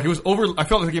 Like it was I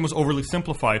felt like the game was overly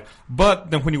simplified.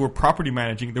 But then when you were property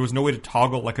managing, there was no way to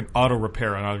toggle like an auto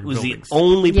repair on all your It was buildings. the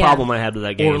only Yeah. problem I had with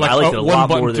that game. Or like I liked it a one lot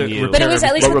button more than to you. repair But it was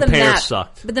at least But with the repair map.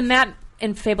 sucked. But the map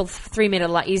in Fable 3 made it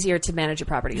a lot easier to manage your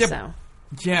property. Yeah, So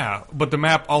Yeah, but the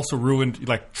map also ruined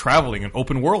like traveling and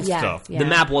open world Yeah. stuff. Yeah. The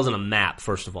map wasn't a map,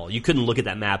 first of all. You couldn't look at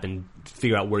that map and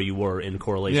figure out where you were in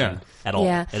correlation Yeah. at all,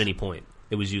 Yeah. at any point.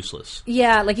 It was useless.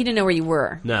 yeah, like you didn't know where you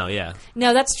were. No, yeah.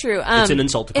 No, that's true. It's an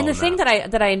insult to call And the it a thing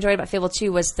map. that I enjoyed about Fable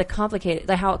 2 was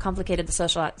how complicated the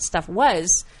social stuff was.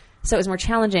 So it was more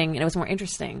challenging and it was more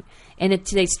interesting. And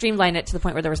they streamlined it to the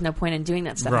point where there was no point in doing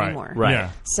that stuff Right. anymore. Right. Yeah.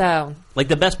 So Like,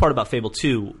 the best part about Fable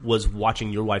 2 was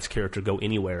watching your wife's character go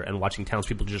anywhere and watching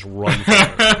townspeople just run from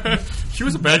her. She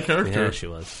was a bad character. Yeah, she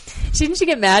was. didn't she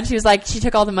get mad? She was like, she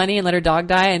took all the money and let her dog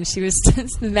die, and she was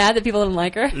mad that people didn't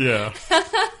like her. Yeah.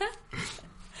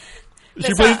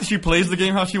 That's She plays the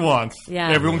game how she wants. Yeah.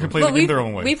 Everyone can play But the game their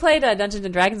own way. We played Dungeons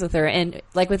and Dragons with her, and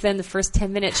like within the first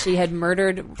 10 minutes, she had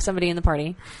murdered somebody in the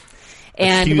party,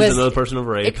 and Accused was another person of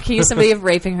rape. accused somebody of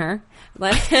raping her.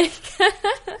 Like, I she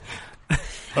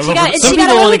love got- it. and Some she got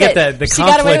people away want to with get it. the She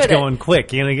got away conflict with it. going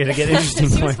quick. You're going to get interesting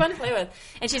she was points. fun to play with,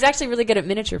 and she's actually really good at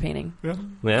miniature painting. Yeah.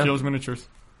 Yeah. She loves miniatures.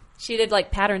 She did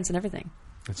like patterns and everything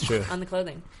That's true. on the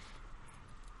clothing.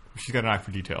 She's got an eye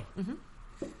for detail.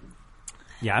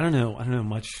 Yeah, I don't know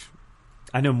much.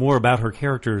 I know more about her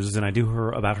characters than I do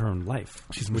about her own life.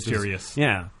 She's which is- mysterious.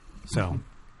 yeah. So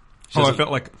I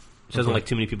felt like She doesn't like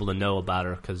too many people to know about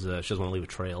her because she doesn't want to leave a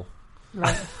trail.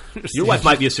 Right. Your wife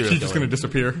might be a serial she's killer. just going to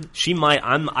disappear. She might.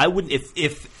 I wouldn't.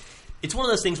 If it's one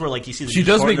of those things where like you see the She news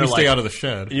does report make me and they're stay like- out of the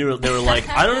shed. They were like,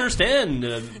 I don't understand.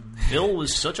 Bill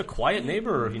was such a quiet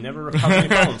neighbor. He never caused any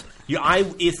problems.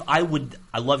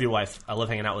 I love your wife. I love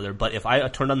hanging out with her. But if I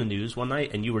turned on the news one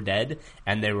night and you were dead,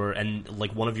 and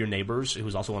like one of your neighbors, who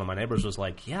was also one of my neighbors, was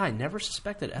like, "Yeah, I never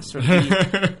suspected Esther."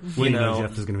 you know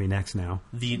Jeff is going to be next now.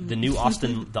 The new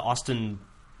Austin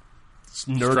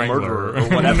nerd Strangler. murderer or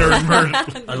whatever.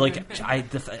 Nerd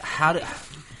murder.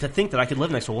 To think that I could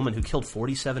live next to a woman who killed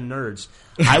 47 nerds,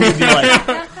 I would be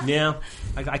like, yeah,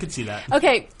 I could see that.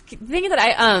 Okay, the thing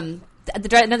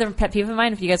that another pet peeve of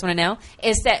mine, if you guys want to know,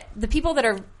 is that the people that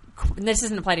are. This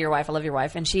doesn't apply to your wife. I love your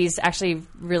wife, and she's actually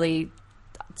really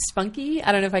spunky.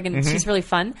 I don't know if I can. She's really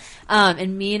fun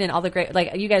and mean, and all the great.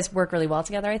 Like you guys work really well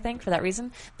together. I think for that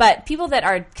reason. But people that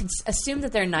are assume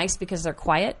that they're nice because they're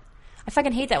quiet. I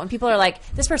fucking hate that when people are like,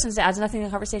 "This person adds nothing to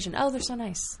the conversation." Oh, they're so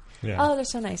nice. Yeah. Oh, they're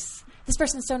so nice. This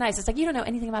person's so nice. It's like you don't know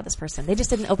anything about this person. They just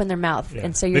didn't open their mouth, Yeah.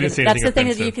 and so They you're didn't say that's the anything thing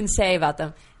that you offensive. can say about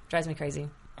them. Drives me crazy.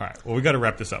 All right. Well, we got to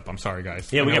wrap this up. I'm sorry,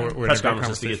 guys. Yeah, I we know got we're in press a great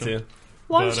conferences to get to. conversation.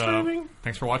 Live But, streaming.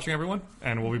 thanks for watching, everyone,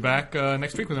 and we'll be back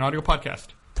next week with an audio podcast.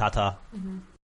 Ta-ta. Mm-hmm.